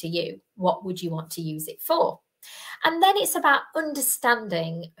value to you? What would you want to use it for? And then it's about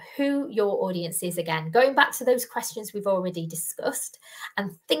understanding who your audience is again, going back to those questions we've already discussed,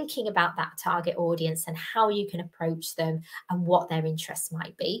 and thinking about that target audience and how you can approach them and what their interests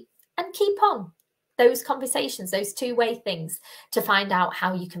might be, and keep on those conversations, those two-way things, to find out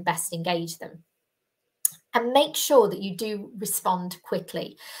how you can best engage them. And make sure that you do respond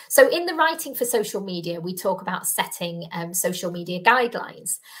quickly. So in the Writing for Social Media, we talk about setting social media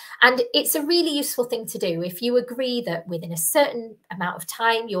guidelines. And it's a really useful thing to do. If you agree that within a certain amount of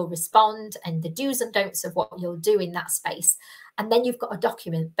time, you'll respond, and the do's and don'ts of what you'll do in that space. And then you've got a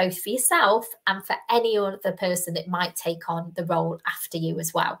document both for yourself and for any other person that might take on the role after you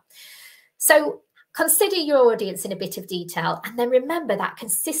as well. So consider your audience in a bit of detail, and then remember that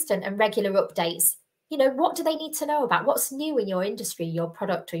consistent and regular updates. You know, what do they need to know about? What's new in your industry, your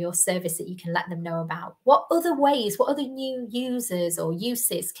product or your service that you can let them know about? What other ways, what other new users or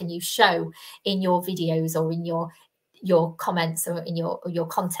uses can you show in your videos or in your comments or in your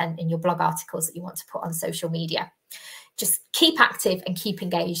content, in your blog articles that you want to put on social media? Just keep active and keep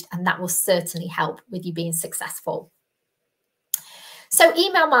engaged, and that will certainly help with you being successful. So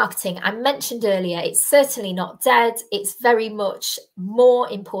email marketing, I mentioned earlier, it's certainly not dead. It's very much more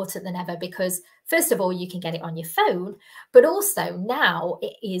important than ever because, first of all, you can get it on your phone, but also now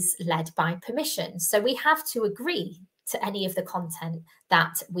it is led by permission. So we have to agree to any of the content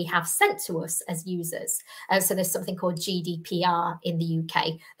that we have sent to us as users. So there's something called GDPR in the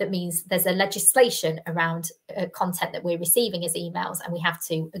UK. That means there's a legislation around content that we're receiving as emails, and we have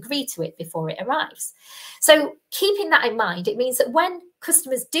to agree to it before it arrives. So keeping that in mind, it means that when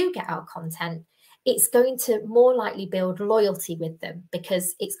customers do get our content, it's going to more likely build loyalty with them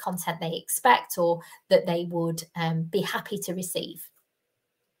because it's content they expect or that they would be happy to receive.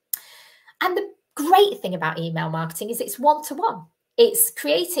 And the great thing about email marketing is it's one-to-one. It's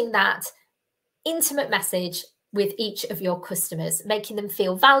creating that intimate message with each of your customers, making them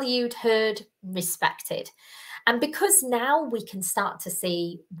feel valued, heard, respected. And because now we can start to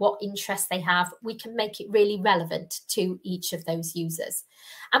see what interests they have, we can make it really relevant to each of those users.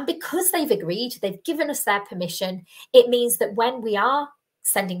 And because they've agreed, they've given us their permission, it means that when we are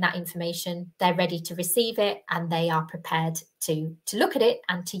sending that information, they're ready to receive it and they are prepared to look at it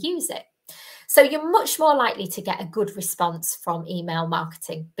and to use it. So you're much more likely to get a good response from email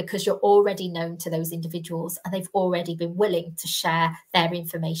marketing because you're already known to those individuals and they've already been willing to share their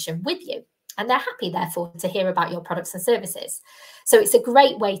information with you. And they're happy, therefore, to hear about your products and services. So it's a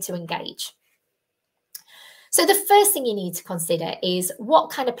great way to engage. So the first thing you need to consider is what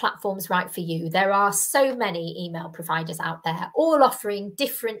kind of platform's right for you. There are so many email providers out there, all offering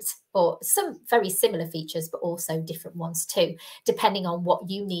different or some very similar features, but also different ones too. Depending on what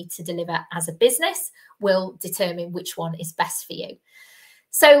you need to deliver as a business will determine which one is best for you.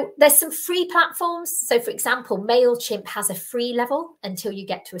 So there's some free platforms. So for example, MailChimp has a free level until you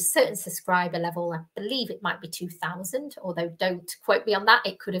get to a certain subscriber level. I believe it might be 2,000, although don't quote me on that.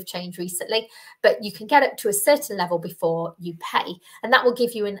 It could have changed recently, but you can get up to a certain level before you pay. And that will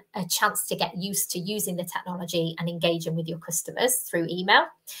give you a chance to get used to using the technology and engaging with your customers through email.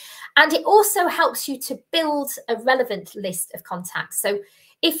 And it also helps you to build a relevant list of contacts. So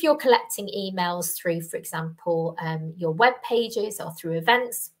if you're collecting emails through, for example, your web pages or through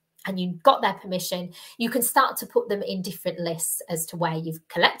events, and you've got their permission, you can start to put them in different lists as to where you've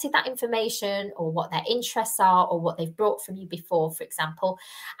collected that information or what their interests are or what they've brought from you before, for example.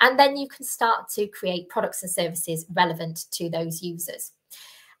 And then you can start to create products and services relevant to those users.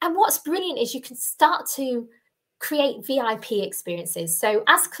 And what's brilliant is you can start to create VIP experiences. So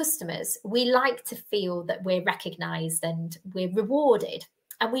as customers, we like to feel that we're recognized and we're rewarded.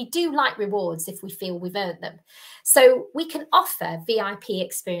 And we do like rewards if we feel we've earned them. So we can offer VIP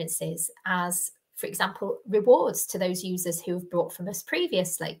experiences as, for example, rewards to those users who have bought from us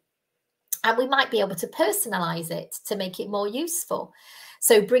previously. And we might be able to personalize it to make it more useful.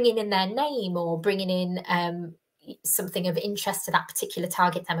 So bringing in their name or bringing in something of interest to that particular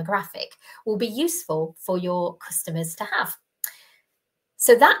target demographic will be useful for your customers to have.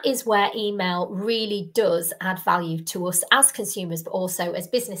 So that is where email really does add value to us as consumers, but also as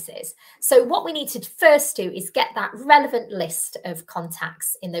businesses. So what we need to first do is get that relevant list of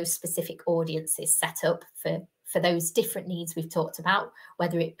contacts in those specific audiences set up for those different needs we've talked about,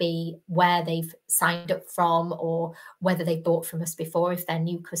 whether it be where they've signed up from or whether they've bought from us before, if they're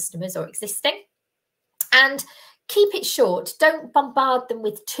new customers or existing. And keep it short. Don't bombard them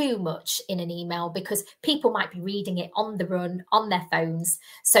with too much in an email because people might be reading it on the run on their phones.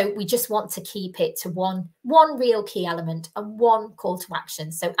 So we just want to keep it to one real key element and one call to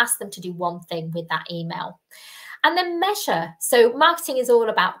action. So ask them to do one thing with that email. And then measure. So marketing is all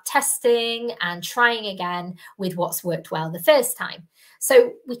about testing and trying again with what's worked well the first time.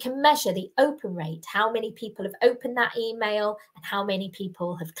 So we can measure the open rate, how many people have opened that email and how many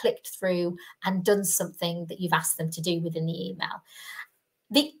people have clicked through and done something that you've asked them to do within the email.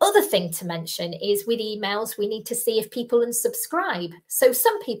 The other thing to mention is with emails, we need to see if people unsubscribe. So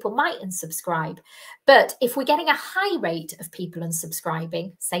some people might unsubscribe, but if we're getting a high rate of people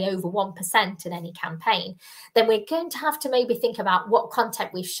unsubscribing, say over 1% in any campaign, then we're going to have to maybe think about what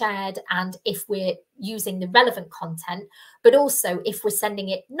content we've shared and if we're using the relevant content, but also if we're sending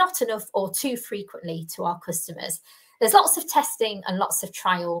it not enough or too frequently to our customers. There's lots of testing and lots of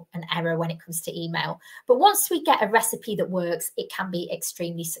trial and error when it comes to email. But once we get a recipe that works, it can be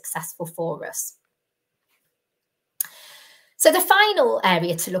extremely successful for us. So the final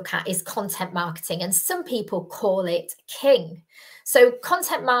area to look at is content marketing, and some people call it king. So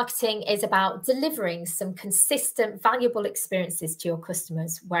content marketing is about delivering some consistent, valuable experiences to your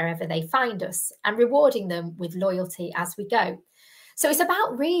customers wherever they find us and rewarding them with loyalty as we go. So it's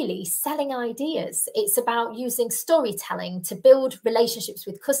about really selling ideas. It's about using storytelling to build relationships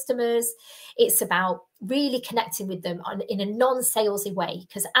with customers. It's about really connecting with them in a non-salesy way,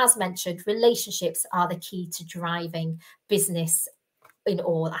 because as mentioned, relationships are the key to driving business in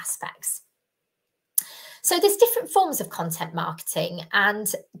all aspects. So there's different forms of content marketing,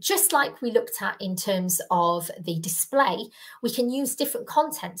 and just like we looked at in terms of the display, we can use different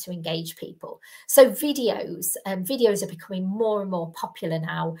content to engage people. So videos are becoming more and more popular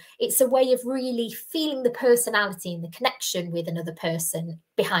now. It's a way of really feeling the personality and the connection with another person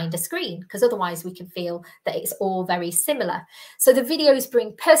behind a screen, because otherwise we can feel that it's all very similar. So the videos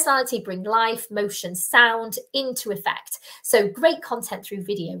bring personality, bring life, motion, sound into effect. So great content through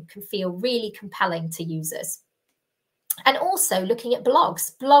video can feel really compelling to users. And also looking at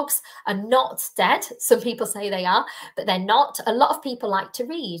blogs. Blogs are not dead. Some people say they are, but they're not. A lot of people like to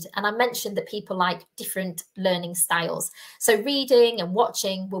read. And I mentioned that people like different learning styles. So reading and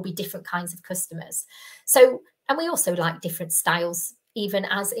watching will be different kinds of customers. So, and we also like different styles, even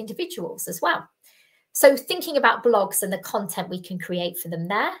as individuals as well. So thinking about blogs and the content we can create for them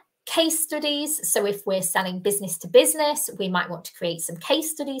there. Case studies. So if we're selling business to business, we might want to create some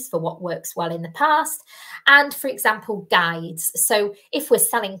case studies for what works well in the past. And for example, guides. So if we're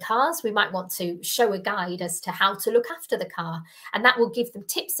selling cars, we might want to show a guide as to how to look after the car. And that will give them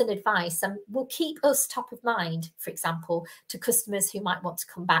tips and advice and will keep us top of mind, for example, to customers who might want to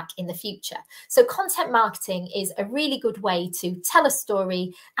come back in the future. So content marketing is a really good way to tell a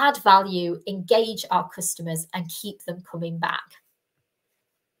story, add value, engage our customers and keep them coming back.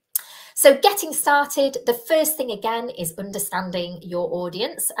 So getting started, the first thing again is understanding your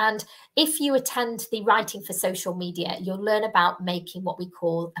audience. And if you attend the Writing for Social Media, you'll learn about making what we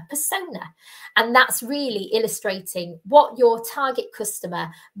call a persona. And that's really illustrating what your target customer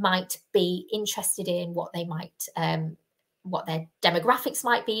might be interested in, what they might what their demographics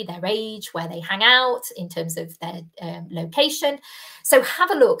might be, their age, where they hang out in terms of their location. So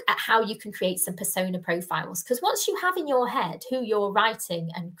have a look at how you can create some persona profiles, because once you have in your head who you're writing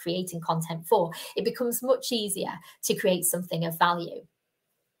and creating content for, it becomes much easier to create something of value.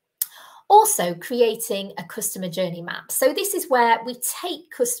 Also creating a customer journey map. So this is where we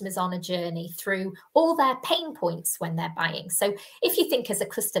take customers on a journey through all their pain points when they're buying. So if you think as a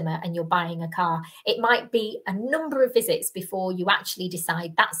customer and you're buying a car, it might be a number of visits before you actually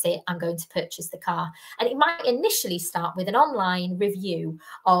decide, that's it, I'm going to purchase the car. And it might initially start with an online review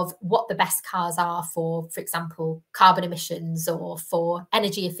of what the best cars are for example, carbon emissions or for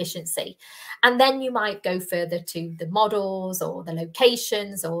energy efficiency. And then you might go further to the models or the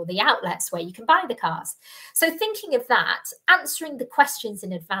locations or the outlets where you can buy the cars. So thinking of that, answering the questions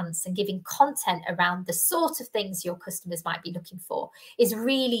in advance and giving content around the sort of things your customers might be looking for is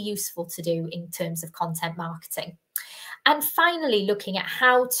really useful to do in terms of content marketing. And finally, looking at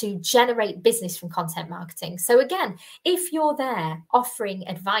how to generate business from content marketing. So again, if you're there offering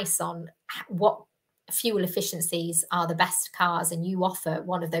advice on what fuel efficiencies are the best cars and you offer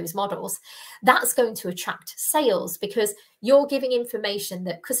one of those models, that's going to attract sales because you're giving information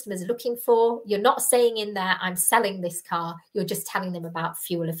that customers are looking for. You're not saying in there, I'm selling this car. You're just telling them about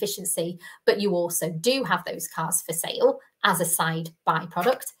fuel efficiency, but you also do have those cars for sale as a side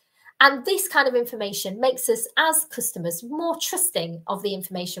byproduct. And this kind of information makes us as customers more trusting of the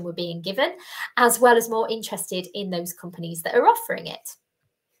information we're being given, as well as more interested in those companies that are offering it.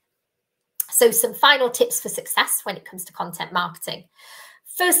 So some final tips for success when it comes to content marketing.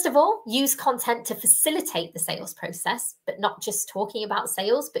 First of all, use content to facilitate the sales process, but not just talking about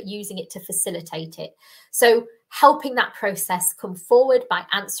sales, but using it to facilitate it. So helping that process come forward by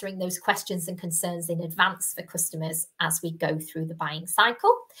answering those questions and concerns in advance for customers as we go through the buying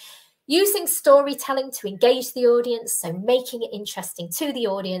cycle. Using storytelling to engage the audience, so making it interesting to the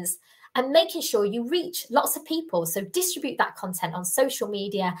audience, and making sure you reach lots of people. So distribute that content on social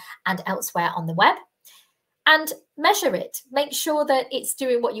media and elsewhere on the web. And measure it. Make sure that it's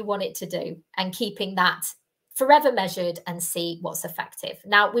doing what you want it to do and keeping that forever measured and see what's effective.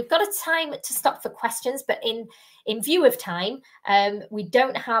 Now, we've got a time to stop for questions, but in view of time, we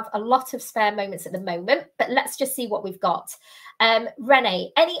don't have a lot of spare moments at the moment, but let's just see what we've got.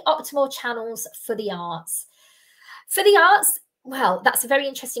 Renee, any optimal channels for the arts? For the arts, well, that's a very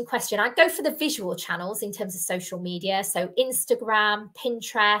interesting question. I'd go for the visual channels in terms of social media. So Instagram,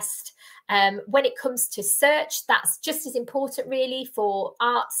 Pinterest. When it comes to search, that's just as important really for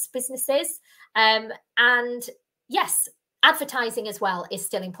arts businesses. And yes, advertising as well is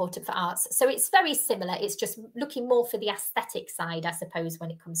still important for arts. So it's very similar. It's just looking more for the aesthetic side, I suppose,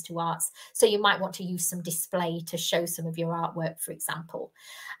 when it comes to arts. So you might want to use some display to show some of your artwork, for example.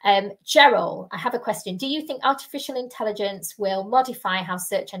 Gerald, I have a question. Do you think artificial intelligence will modify how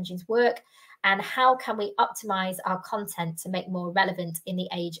search engines work? And how can we optimize our content to make more relevant in the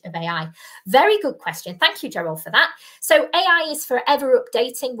age of AI? Very good question. Thank you, Gerald, for that. So AI is forever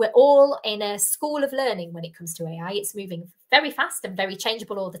updating. We're all in a school of learning when it comes to AI. It's moving very fast and very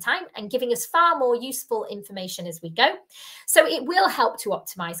changeable all the time and giving us far more useful information as we go. So it will help to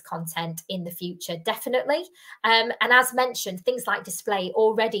optimize content in the future, definitely. And as mentioned, things like display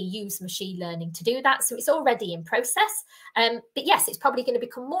already use machine learning to do that. So it's already in process. But yes, it's probably going to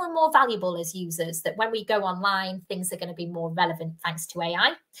become more and more valuable as users, that when we go online, things are going to be more relevant thanks to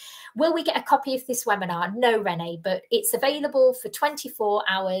AI. Will we get a copy of this webinar? No, Renee, but it's available for 24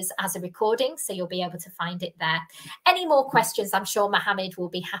 hours as a recording, so you'll be able to find it there. Any more questions, I'm sure Mohammed will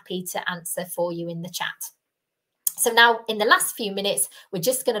be happy to answer for you in the chat. So now in the last few minutes, we're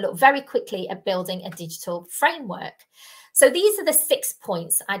just going to look very quickly at building a digital framework. So these are the 6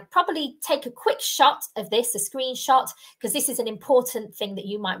 points. I'd probably take a quick shot of this, a screenshot, because this is an important thing that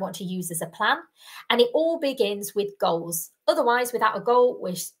you might want to use as a plan. And it all begins with goals. Otherwise, without a goal,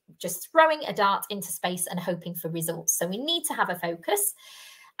 we're just throwing a dart into space and hoping for results. So we need to have a focus.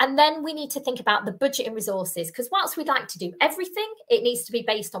 And then we need to think about the budget and resources, because whilst we'd like to do everything, it needs to be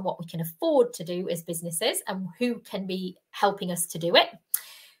based on what we can afford to do as businesses and who can be helping us to do it.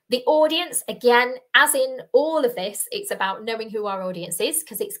 The audience, again, as in all of this, it's about knowing who our audience is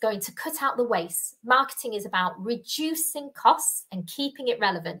because it's going to cut out the waste. Marketing is about reducing costs and keeping it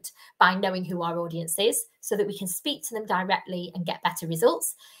relevant by knowing who our audience is so that we can speak to them directly and get better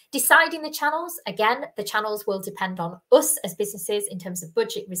results. Deciding the channels, again, the channels will depend on us as businesses in terms of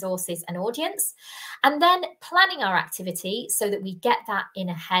budget, resources and audience. And then planning our activity so that we get that in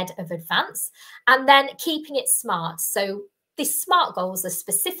ahead of advance and then keeping it smart. So these SMART goals are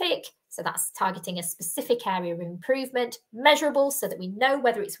specific, so that's targeting a specific area of improvement, measurable so that we know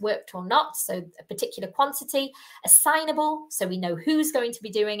whether it's worked or not, so a particular quantity, assignable so we know who's going to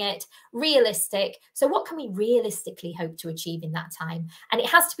be doing it, realistic, so what can we realistically hope to achieve in that time? And it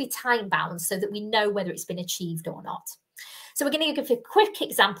has to be time bound so that we know whether it's been achieved or not. So we're going to give a quick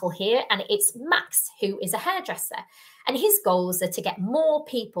example here, and it's Max, who is a hairdresser, and his goals are to get more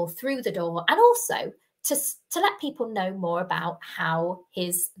people through the door and also to let people know more about how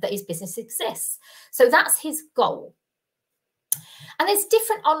his business exists. So that's his goal. And there's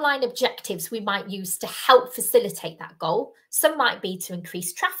different online objectives we might use to help facilitate that goal. Some might be to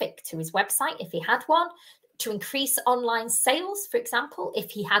increase traffic to his website if he had one, to increase online sales, for example,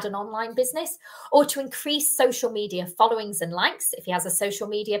 if he had an online business, or to increase social media followings and likes if he has a social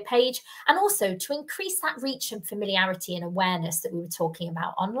media page, and also to increase that reach and familiarity and awareness that we were talking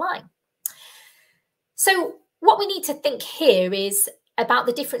about online. So what we need to think here is about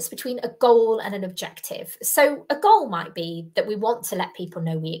the difference between a goal and an objective. So a goal might be that we want to let people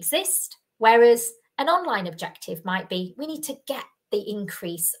know we exist, whereas An online objective might be, we need to get the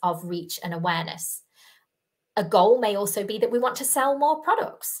increase of reach and awareness. A goal may also be that we want to sell more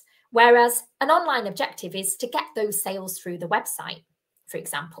products, whereas an online objective is to get those sales through the website, for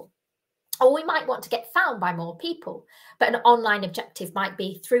example. Or we might want to get found by more people, but an online objective might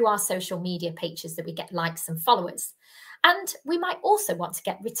be through our social media pages that we get likes and followers. And we might also want to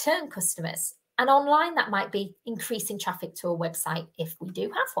get return customers. And online, that might be increasing traffic to a website if we do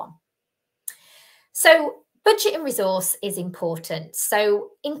have one. So budget and resource is important. So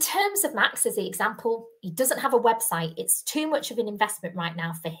in terms of Max, as the example, he doesn't have a website. It's too much of an investment right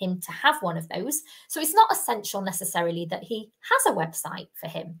now for him to have one of those. So it's not essential necessarily that he has a website for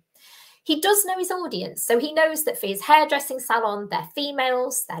him. He does know his audience. So he knows that for his hairdressing salon, they're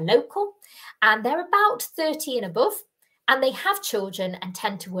females, they're local, and they're about 30 and above, and they have children and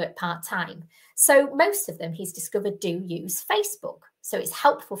tend to work part-time. So most of them, he's discovered, do use Facebook. So it's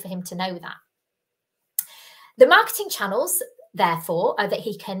helpful for him to know that. The marketing channels, therefore, are that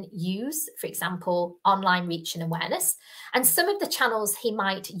he can use, for example, online reach and awareness. And some of the channels he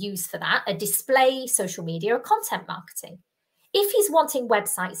might use for that are display, social media, or content marketing. If he's wanting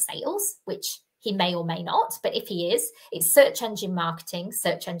website sales, which he may or may not, but if he is, it's search engine marketing,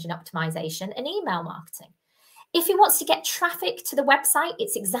 search engine optimization, and email marketing. If he wants to get traffic to the website,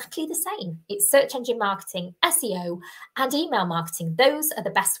 it's exactly the same. It's search engine marketing, SEO, and email marketing. Those are the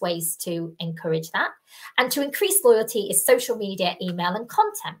best ways to encourage that. And to increase loyalty is social media, email, and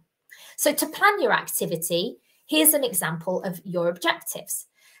content. So to plan your activity, here's an example of your objectives.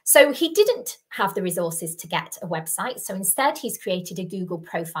 So he didn't have the resources to get a website. So instead, he's created a Google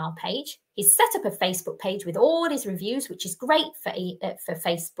profile page. He's set up a Facebook page with all his reviews, which is great for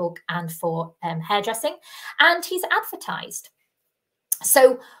Facebook and for hairdressing. And he's advertised.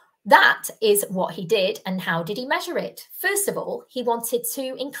 So that is what he did. And how did he measure it? First of all, he wanted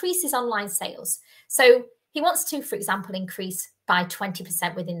to increase his online sales. So he wants to, for example, increase by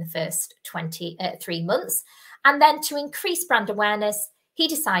 20% within the first 3 months. And then to increase brand awareness, he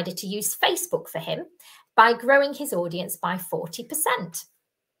decided to use Facebook for him by growing his audience by 40%.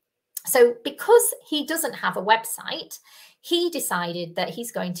 So because he doesn't have a website, he decided that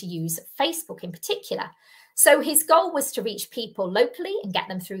he's going to use Facebook in particular. So his goal was to reach people locally and get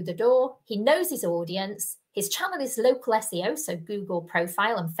them through the door. He knows his audience. His channel is local SEO, so Google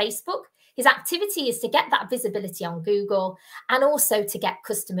profile and Facebook. His activity is to get that visibility on Google and also to get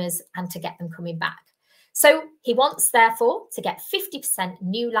customers and to get them coming back. So he wants, therefore, to get 50%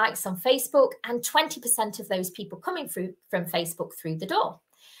 new likes on Facebook and 20% of those people coming through from Facebook through the door.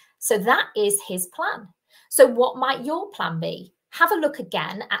 So that is his plan. So what might your plan be? Have a look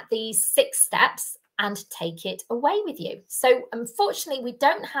again at these 6 steps and take it away with you. So unfortunately, we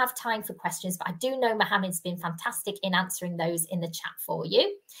don't have time for questions, but I do know Mohammed's been fantastic in answering those in the chat for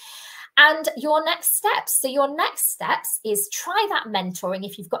you. And your next steps. So your next steps is try that mentoring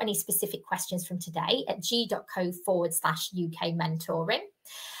if you've got any specific questions from today at g.co/UK mentoring.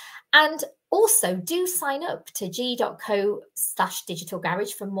 And also do sign up to g.co/digital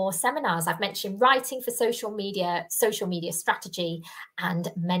garage for more seminars. I've mentioned writing for social media strategy,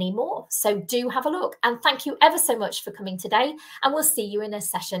 and many more. So do have a look. And thank you ever so much for coming today. And we'll see you in a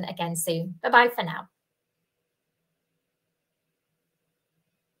session again soon. Bye-bye for now.